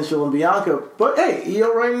potential in Bianca. But hey,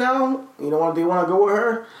 Io right now, you know what? They want to go with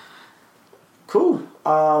her. Cool.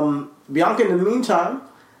 Bianca, in the meantime,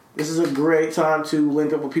 this is a great time to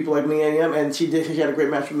link up with people like Mia Yim, and she had a great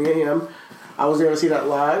match with Mia Yim. I was there to see that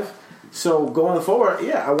live. So going forward,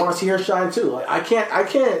 yeah, I want to see her shine too. Like I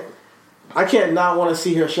can't not want to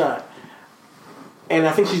see her shine. And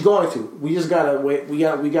I think she's going to. We just gotta wait. We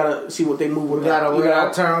gotta see what they move with. We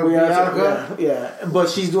gotta turn with Bianca. Yeah. But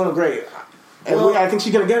she's doing great. And I think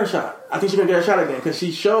she's gonna get her shot. I think she's gonna get her shot again because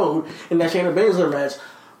she showed in that Shayna Baszler match.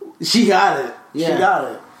 She got it. Yeah. She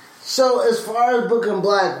got it. So as far as booking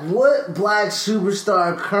Black, what Black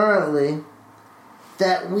superstar currently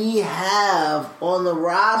that we have on the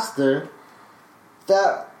roster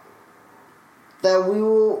that we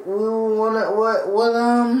will want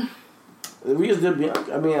to we just did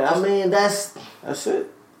Bianca. I mean that's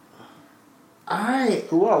it. All right.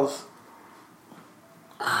 Who else?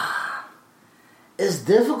 It's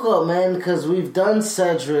difficult, man, because we've done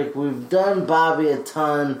Cedric, we've done Bobby a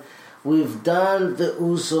ton, we've done the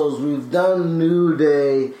Usos, we've done New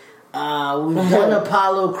Day, we've done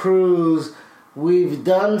Apollo Crews, we've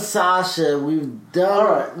done Sasha, we've done...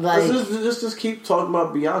 All right, let's just keep talking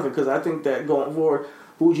about Bianca, because I think that going forward,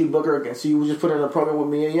 who would you book her against? So you would just put her in a program with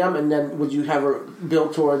Mia Yim, and then would you have her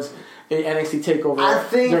build towards an NXT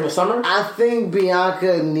takeover during the summer? I think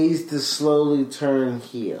Bianca needs to slowly turn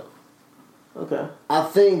heel. Okay. I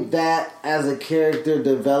think that as a character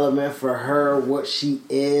development for her, what she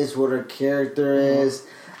is, what her character is.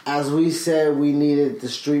 As we said, we needed the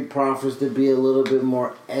Street Profits to be a little bit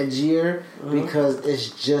more edgier because it's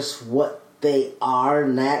just what they are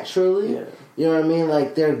naturally. Yeah. You know what I mean?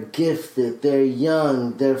 Like, they're gifted, they're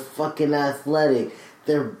young, they're fucking athletic,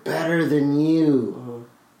 they're better than you.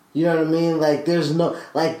 You know what I mean? Like, there's no...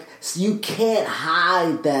 Like, you can't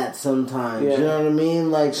hide that sometimes. Yeah. You know what I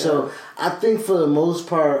mean? Like, so I think for the most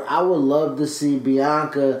part, I would love to see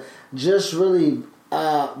Bianca just really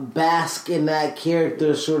bask in that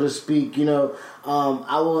character, so to speak. You know,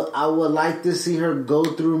 I would like to see her go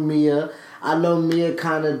through Mia. I know Mia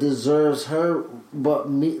kind of deserves her, but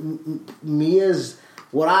Mia's...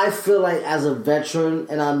 What I feel like as a veteran,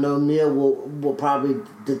 and I know Mia will probably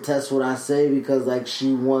detest what I say because like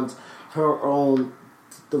she wants her own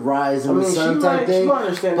the rise and the sun type thing. She might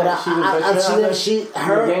understand but that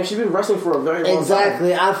she's been wrestling for a very long time.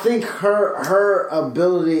 Exactly. I think her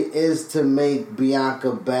ability is to make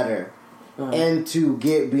Bianca better and to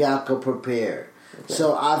get Bianca prepared. Okay.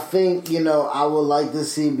 So I think, you know, I would like to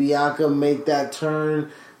see Bianca make that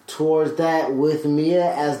turn towards that with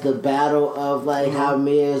Mia as the battle of like how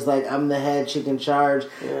Mia is like, I'm the head chick in charge,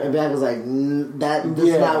 and Bianca's like, that's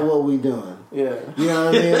not what we doing. Yeah, you know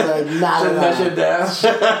what I mean? Like, not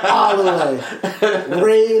at all. All the way,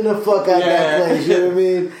 rain the fuck out that place. You know what I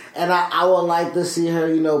mean? And I would like to see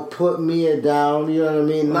her, you know, put Mia down. You know what I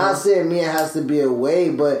mean? Not saying Mia has to be away,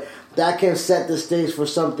 but that can set the stage for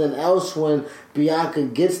something else when Bianca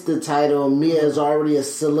gets the title. Mia is already a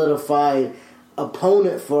solidified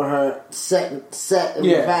opponent for her set in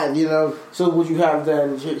the past, you know. So would you have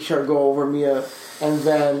then her go over Mia and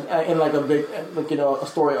then in like a big, like, you know, a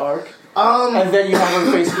story arc, and then you have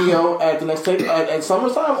her face Io at the next tape at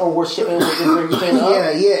SummerSlam, or was she able to bring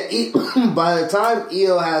the up? By the time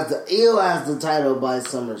Io has the title by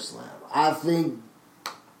SummerSlam, I think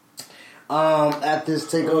at this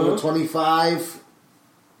takeover 25,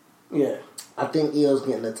 I think Io's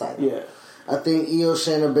getting the title. Yeah. I think Io,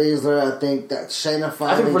 Shayna Baszler. I think that Shayna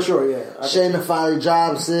finally... I think for sure, yeah. Shayna finally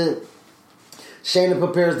drops it. Shayna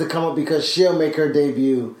prepares to come up because she'll make her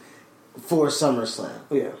debut for SummerSlam.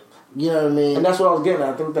 Yeah. You know what I mean? And that's what I was getting at.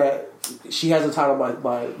 I think that she has a title by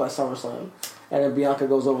SummerSlam. And then Bianca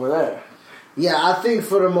goes over there. Yeah, I think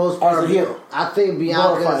for the most part... As a heel. I think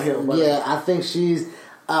Bianca... Yeah, I think she's...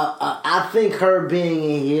 I think her being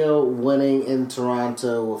a heel, winning in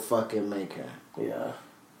Toronto will fucking make her. Yeah.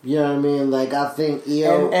 You know what I mean? Like, I think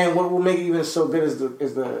Io... And what will make it even so good is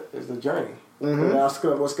the journey. That's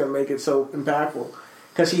what's going to make it so impactful.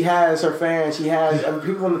 Because she has her fans, and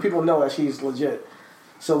people know that she's legit.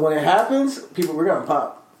 So when it happens, we're going to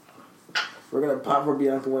pop. We're going to pop for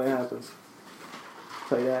Bianca when it happens.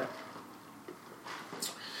 Play that.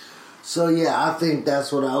 So yeah, I think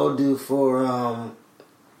that's what I would do for...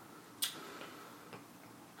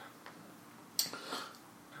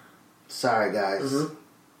 Sorry, guys.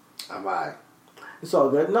 I'm right. It's all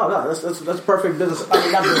good. No, that's perfect business. I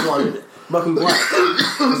mean, not business logic. Booking Black.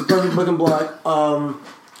 It's perfect booking Black.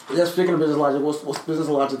 Yeah, speaking of business logic, what's business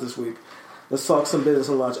logic this week? Let's talk some business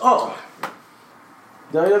and logic. Oh,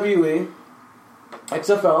 WWE,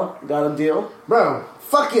 XFL got a deal. Bro,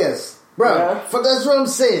 fuck yes. Bro, Yeah. that's what I'm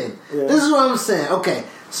saying. Yeah. This is what I'm saying. Okay,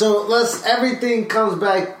 so everything comes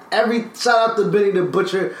back. Shout out to Benny the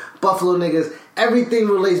Butcher, Buffalo niggas. Everything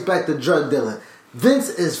relates back to drug dealing. Vince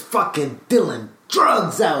is fucking dealing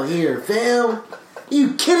drugs out here, fam. Are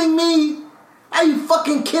you kidding me? Are you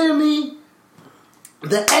fucking kidding me?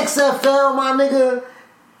 The XFL, my nigga,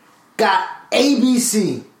 got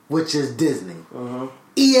ABC, which is Disney.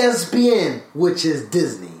 ESPN, which is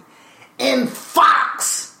Disney. And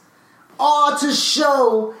Fox, all to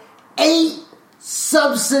show 8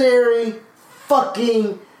 subsidiary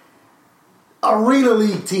fucking Arena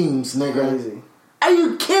League teams, nigga. Crazy. Are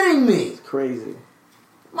you kidding me? Crazy.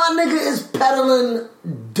 My nigga is peddling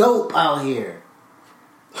dope out here.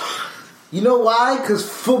 You know why? Because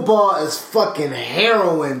football is fucking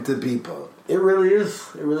heroin to people. It really is.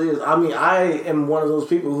 It really is. I mean, I am one of those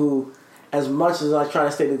people who, as much as I try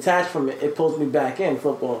to stay detached from it, it pulls me back in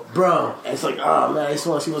football. Bro. It's like, oh man, I just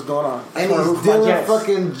want to see what's going on. And he's dealing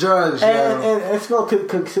fucking drugs, and it's going it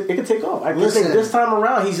could take off. I think this time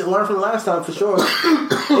around, he's learned from the last time for sure.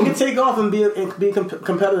 It can take off and be a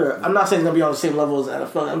competitor. I'm not saying he's going to be on the same level as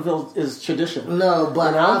NFL. NFL is tradition. No,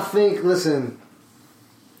 but I think, listen,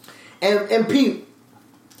 and Pete,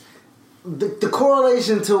 the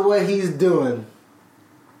correlation to what he's doing,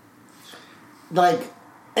 like,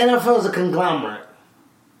 NFL is a conglomerate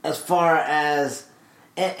as far as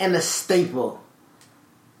and a staple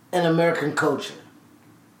in American culture.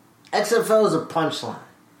 XFL is a punchline.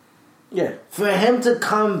 Yeah. For him to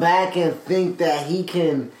come back and think that he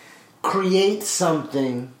can create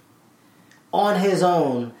something on his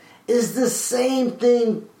own is the same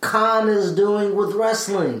thing Khan is doing with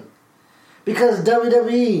wrestling. Because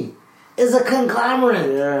WWE is a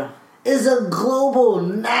conglomerate. Yeah. Is a global,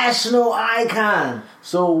 national icon.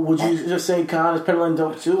 So would you just say Khan is peddling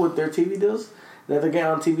dope too with their TV deals that they get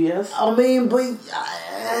on TBS? I mean, but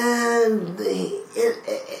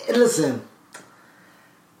listen,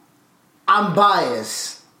 I'm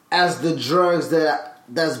biased as the drugs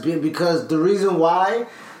that's been, because the reason why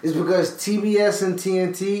is because TBS and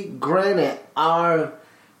TNT, granted, are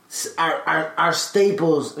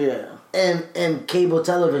staples, in cable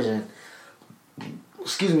television.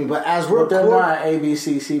 Excuse me, but as we're they're not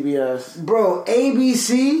ABC, CBS. Bro,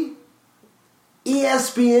 ABC,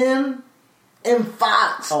 ESPN, and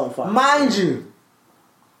Fox. Oh, Fox. Mind you,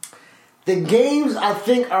 the games I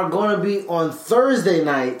think are going to be on Thursday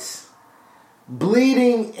nights,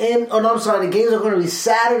 bleeding in. Oh no, I'm sorry. The games are going to be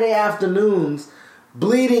Saturday afternoons,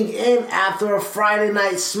 bleeding in after a Friday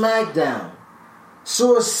night SmackDown.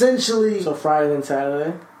 So essentially, Friday and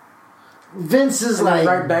Saturday. Vince is like,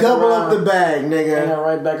 double up the bag, nigga. And then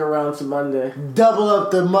right back around to Monday. Double up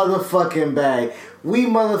the motherfucking bag. We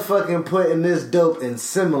motherfucking putting this dope in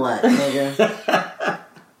Similac, nigga.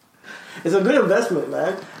 It's a good investment,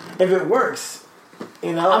 man. If it works.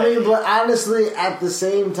 You know? I mean, but honestly, at the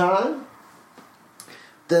same time,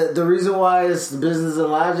 the reason why it's business and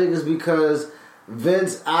logic is because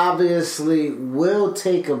Vince obviously will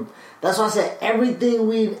take a... That's why I said everything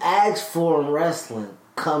we asked for in wrestling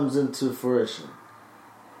comes into fruition.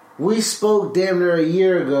 We spoke damn near a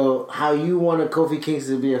year ago how you wanted Kofi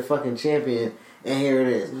Kingston to be a fucking champion, and here it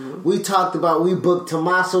is. Mm-hmm. We booked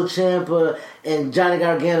Tommaso Ciampa and Johnny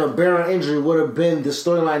Gargano. Barren injury would have been the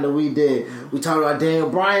storyline that we did. Mm-hmm. We talked about Daniel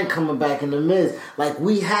Bryan coming back in the Miz. Like,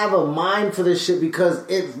 we have a mind for this shit because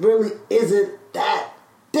it really isn't that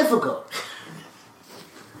difficult.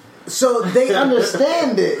 So they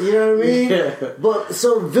understand it, you know what I mean? Yeah. But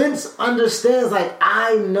so Vince understands, like,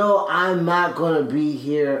 I know I'm not going to be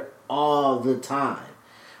here all the time.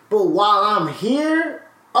 But while I'm here,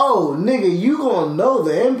 oh, nigga, you going to know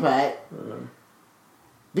the impact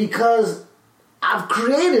because I've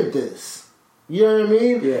created this. You know what I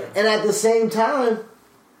mean? Yeah. And at the same time,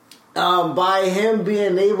 by him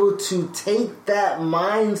being able to take that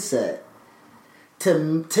mindset,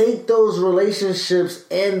 to take those relationships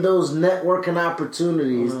and those networking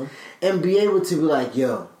opportunities and be able to be like,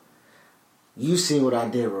 yo, you seen what I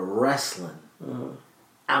did with wrestling.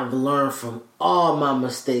 I've learned from all my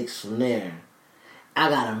mistakes from there.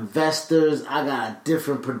 I got investors. I got a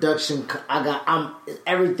different production.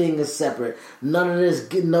 Everything is separate. None of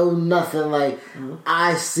this, nothing. Like,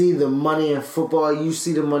 I see the money in football. You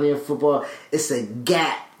see the money in football. It's a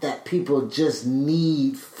gap that people just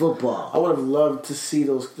need football. I would have loved to see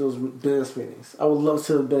those business meetings. I would love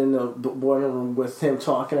to have been in the boardroom with him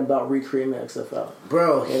talking about recreating the XFL.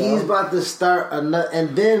 Bro, he's about to start another.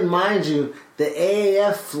 And then, mind you, the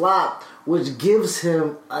AAF flopped, which gives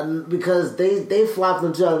him because they flopped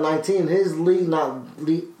in 2019. His league not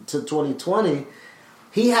lead to 2020.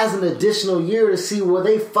 He has an additional year to see where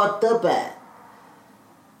they fucked up at,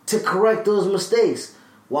 to correct those mistakes.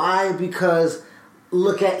 Why? Because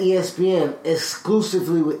look at ESPN,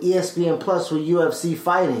 exclusively with ESPN Plus with UFC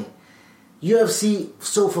fighting. UFC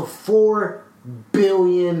sold for $4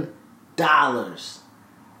 billion.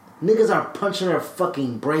 Niggas are punching their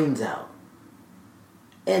fucking brains out.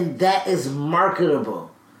 And that is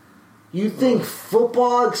marketable. You think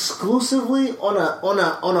football exclusively on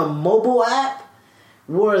a mobile app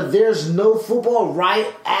where there's no football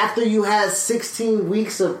right after you had 16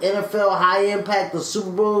 weeks of NFL high impact, the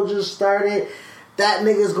Super Bowl just started, that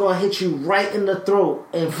nigga's gonna hit you right in the throat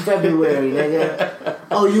in February, nigga.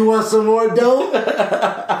 Oh, you want some more dope?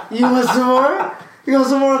 You want some more? You want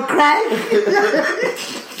some more crack?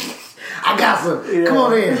 I got some. Yeah. Come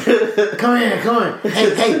on in. Come in.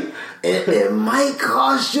 Hey. It might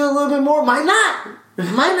cost you a little bit more. Might not.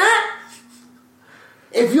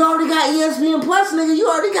 If you already got ESPN Plus, nigga, you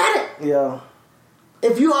already got it. Yeah.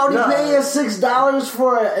 If you already paying $6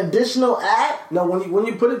 for an additional app. No, when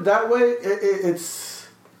you put it that way, it's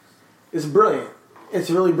brilliant. It's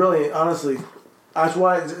really brilliant, honestly. That's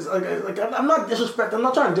why it's like I'm not disrespect. I'm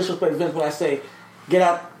not trying to disrespect Vince when I say get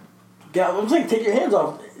out. I'm saying take your hands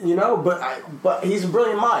off, you know. But he's a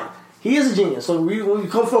brilliant mind. He is a genius. So when we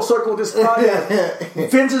come full circle with this podcast,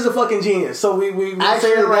 Vince is a fucking genius. So we actually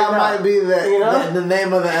say it right that now. might be the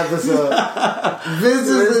name of the episode. Vince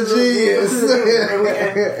is a genius.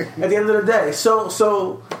 At the end of the day, so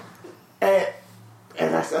and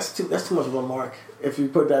that's too much of a mark if you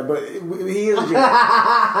put that. But he is a genius.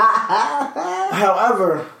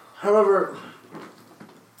 However,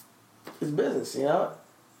 it's business, you know.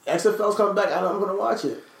 XFL's coming back. I know I'm going to watch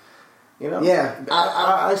it. You know? Yeah.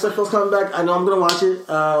 XFL's coming back. I know I'm going to watch it.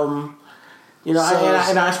 You know,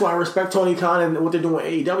 and that's why I respect Tony Khan and what they're doing with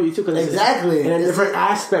AEW too. Cause exactly. In a different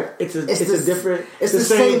aspect. It's the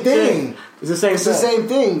same thing. It's the same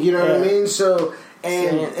thing. You know what I mean? So,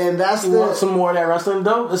 and that's you want some more of that wrestling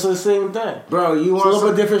dope? It's the same thing. Bro, you want a little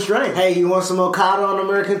bit different strength. Hey, you want some Okada on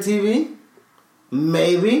American TV?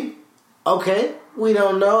 Maybe. Okay. We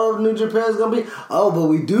don't know if New Japan's gonna be. Oh, but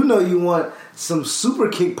we do know you want some super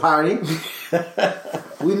kick party.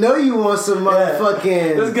 We know you want some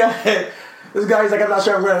motherfucking. This guy's like, I'm not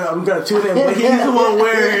sure I'm gonna tune in, but he's the one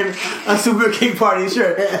wearing a super kick party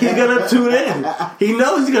shirt. He's gonna tune in. He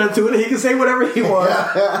knows he's gonna tune in. He can say whatever he wants.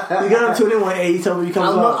 He's gonna tune in when AEW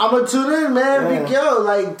comes on. I'm gonna tune in, man. Yeah.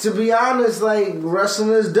 Like, to be honest, like, wrestling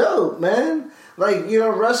is dope, man. Like, you know,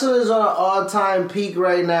 wrestling is on an all-time peak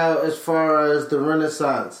right now as far as the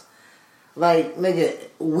Renaissance. Like, nigga,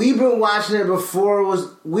 we've been watching it before.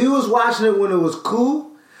 We was watching it when it was cool,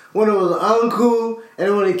 when it was uncool,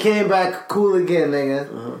 and when it came back cool again, nigga.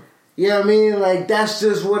 Uh-huh. You know what I mean? Like, that's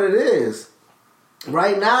just what it is.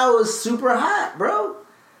 Right now, it's super hot, bro.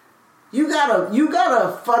 You got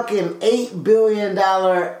a fucking $8 billion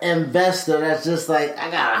investor that's just like, I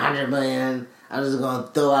got $100 million. I'm just gonna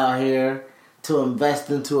throw out here to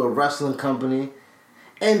invest into a wrestling company.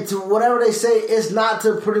 And to whatever they say, it's not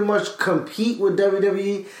to pretty much compete with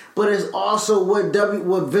WWE, but it's also what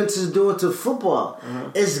Vince is doing to football.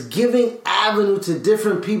 Mm-hmm. It's giving avenue to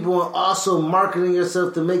different people and also marketing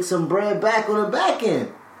yourself to make some bread back on the back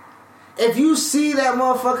end. If you see that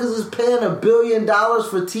motherfuckers is paying $1 billion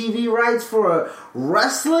for TV rights for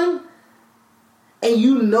wrestling, and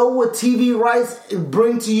you know what TV rights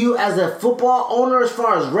bring to you as a football owner as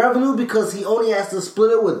far as revenue, because he only has to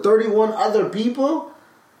split it with 31 other people.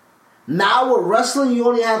 Now with wrestling, you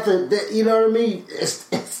only have to, you know what I mean?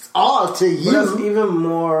 It's all to you. But that's even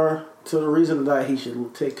more to the reason that he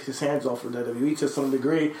should take his hands off of WWE to some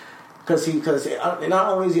degree, because not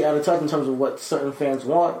only is he out of touch in terms of what certain fans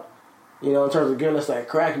want, you know, in terms of giving us that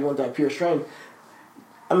crack, you want that pure strength.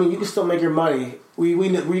 I mean, you can still make your money. We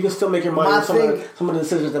can still make your money with some of the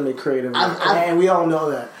decisions that make creative, and we all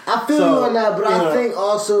know that. I feel you on that, but I think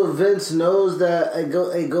also Vince knows that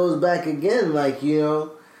it goes back again. Like, you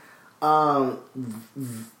know,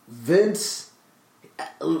 Vince,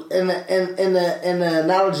 in the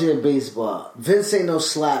analogy of baseball, Vince ain't no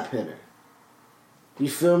slap hitter. You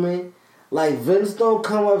feel me? Like, Vince don't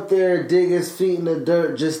come up there, dig his feet in the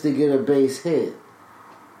dirt just to get a base hit.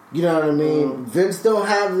 You know what I mean? Vince don't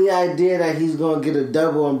have the idea that he's going to get a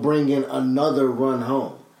double and bring in another run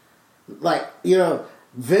home. Like, you know,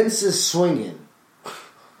 Vince is swinging.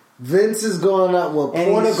 Vince is going up with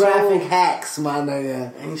pornographic hacks, my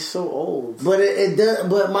nigga. And he's so old. But it does.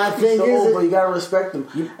 But my thing so is, old, but you gotta respect him.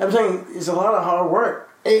 I'm saying it's a lot of hard work.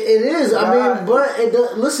 It is. I mean, but it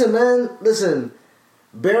does, listen, man. Listen,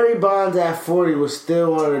 Barry Bonds at 40 was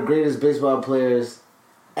still one of the greatest baseball players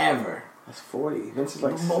ever. That's 40. Vince is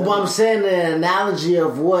like 70. But I'm saying the analogy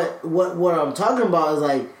of what I'm talking about is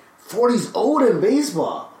like 40's old in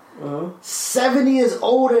baseball. 70 is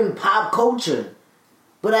old in pop culture.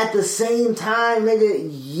 But at the same time, nigga,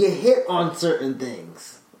 you hit on certain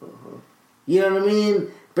things. You know what I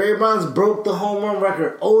mean? Barry Bonds broke the home run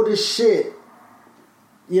record. Old as shit.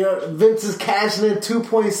 You know, Vince is cashing in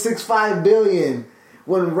 $2.65 billion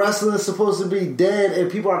when wrestling is supposed to be dead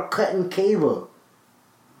and people are cutting cable.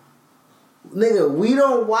 Nigga, we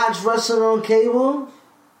don't watch wrestling on cable.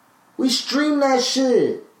 We stream that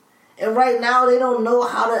shit. And right now they don't know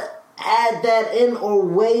how to add that in or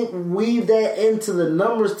weave that into the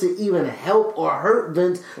numbers to even help or hurt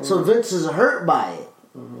Vince. So Vince is hurt by it.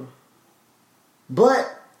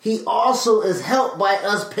 But he also is helped by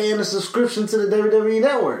us paying a subscription to the WWE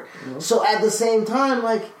Network. So at the same time,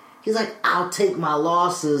 like, he's like, I'll take my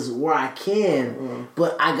losses where I can,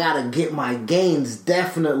 but I gotta get my gains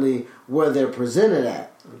definitely where they're presented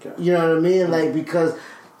at. Okay. You know what I mean? Like, because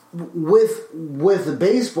with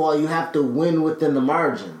baseball, you have to win within the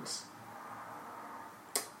margins.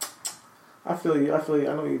 I feel you. I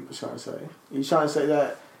know what you're trying to say. You're trying to say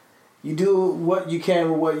that you do what you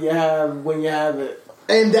can with what you have when you have it.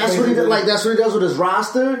 And that's what he does. Like, that's what he does with his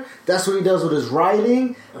roster. That's what he does with his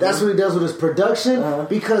writing. That's what he does with his production.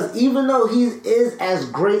 Because even though he is as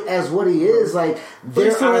great as what he is, like,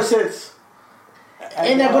 there are hits.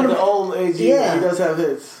 And the old age, he does have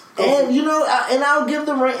hits. And you know, and I'll give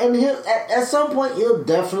them right. And at some point, he'll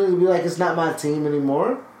definitely be like, "It's not my team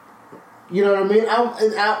anymore." You know what I mean?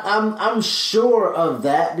 I'm sure of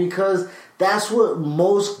that because that's what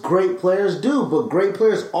most great players do. But great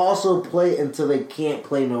players also play until they can't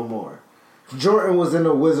play no more. Jordan was in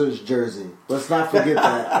a Wizards jersey. Let's not forget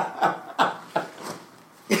that.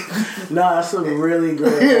 No, that's a really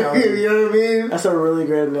great analogy. You know what I mean? That's a really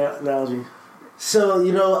great analogy. So,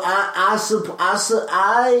 you know, as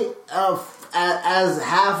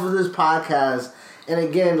half of this podcast, and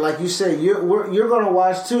again, like you said, you're going to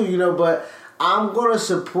watch too, you know, but I'm going to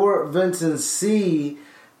support Vincent C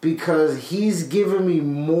because he's giving me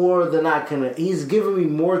more than he's giving me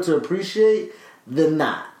more to appreciate than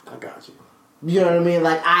not. I got you. You know what I mean?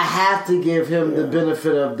 Like, I have to give him the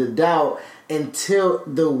benefit of the doubt until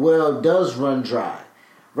the well does run dry.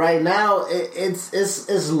 Right now,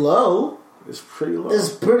 it's low. It's pretty low. It's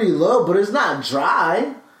pretty low, but it's not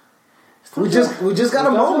dry. We just got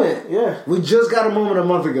a moment. Yeah. We just got a moment a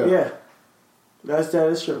month ago. Yeah. That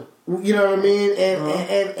is true. You know what I mean?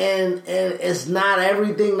 And it's not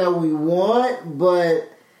everything that we want, but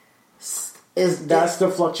that's the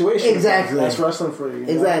fluctuation. Exactly. That's wrestling for you.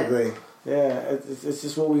 Exactly. Know? Yeah, it's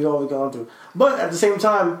just what we've always gone through. But at the same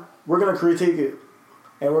time, we're gonna critique it.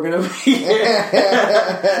 And we're gonna be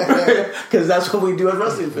because that's what we do as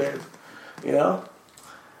wrestling fans. You know?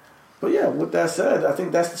 But yeah, with that said, I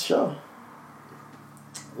think that's the show.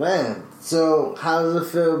 Man, so how does it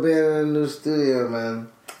feel being in a new studio, man?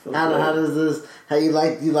 How does this? How you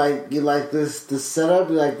like this setup?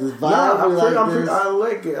 You like this vibe? I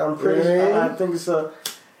like it. I'm pretty. I think it's a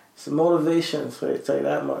motivation. So I tell you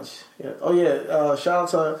that much. Yeah. Oh yeah. Shout out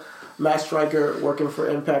to Matt Stryker working for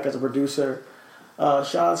Impact as a producer.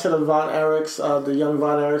 Shout out to the Von Erichs, the young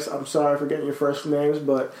Von Erichs. I'm sorry for getting your first names,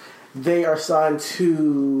 but they are signed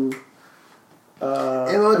to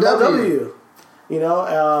MLW. You know,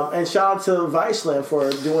 and shout out to Viceland for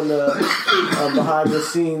doing the behind the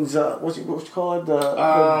scenes. What you call it? The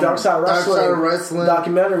Dark Side Wrestling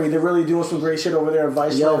documentary. They're really doing some great shit over there in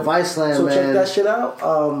Viceland. Yo, Viceland, so man. check that shit out.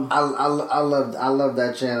 I love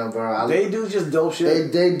that channel, bro. They do just dope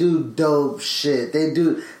shit. They do dope shit. They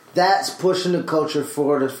do. That's pushing the culture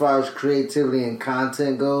forward as far as creativity and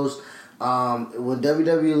content goes. When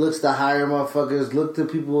WWE looks to hire motherfuckers, look to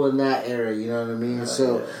people in that area. You know what I mean?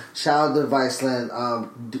 Shout out to Viceland,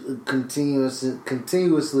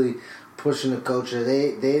 continuously pushing the culture.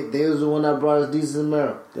 They was the one that brought us Desus and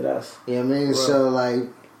Mero. Did us? You know what I mean? Right. So like,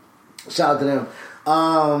 shout out to them.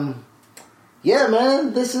 Yeah,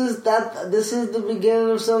 man. This is the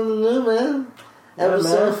beginning of something new, man.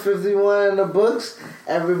 Episode 51 in the books.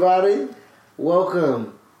 Everybody,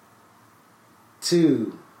 welcome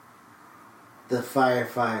to the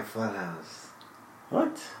Firefly Funhouse.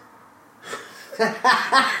 What?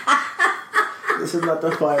 This is not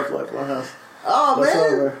the Firefly Funhouse. Oh, that's man.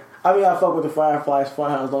 Over. I mean, I fuck with the Firefly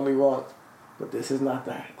Funhouse, don't be wrong. But this is not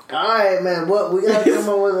that. Alright, man. What we gotta come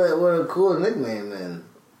up with a cool nickname, then.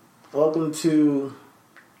 Welcome to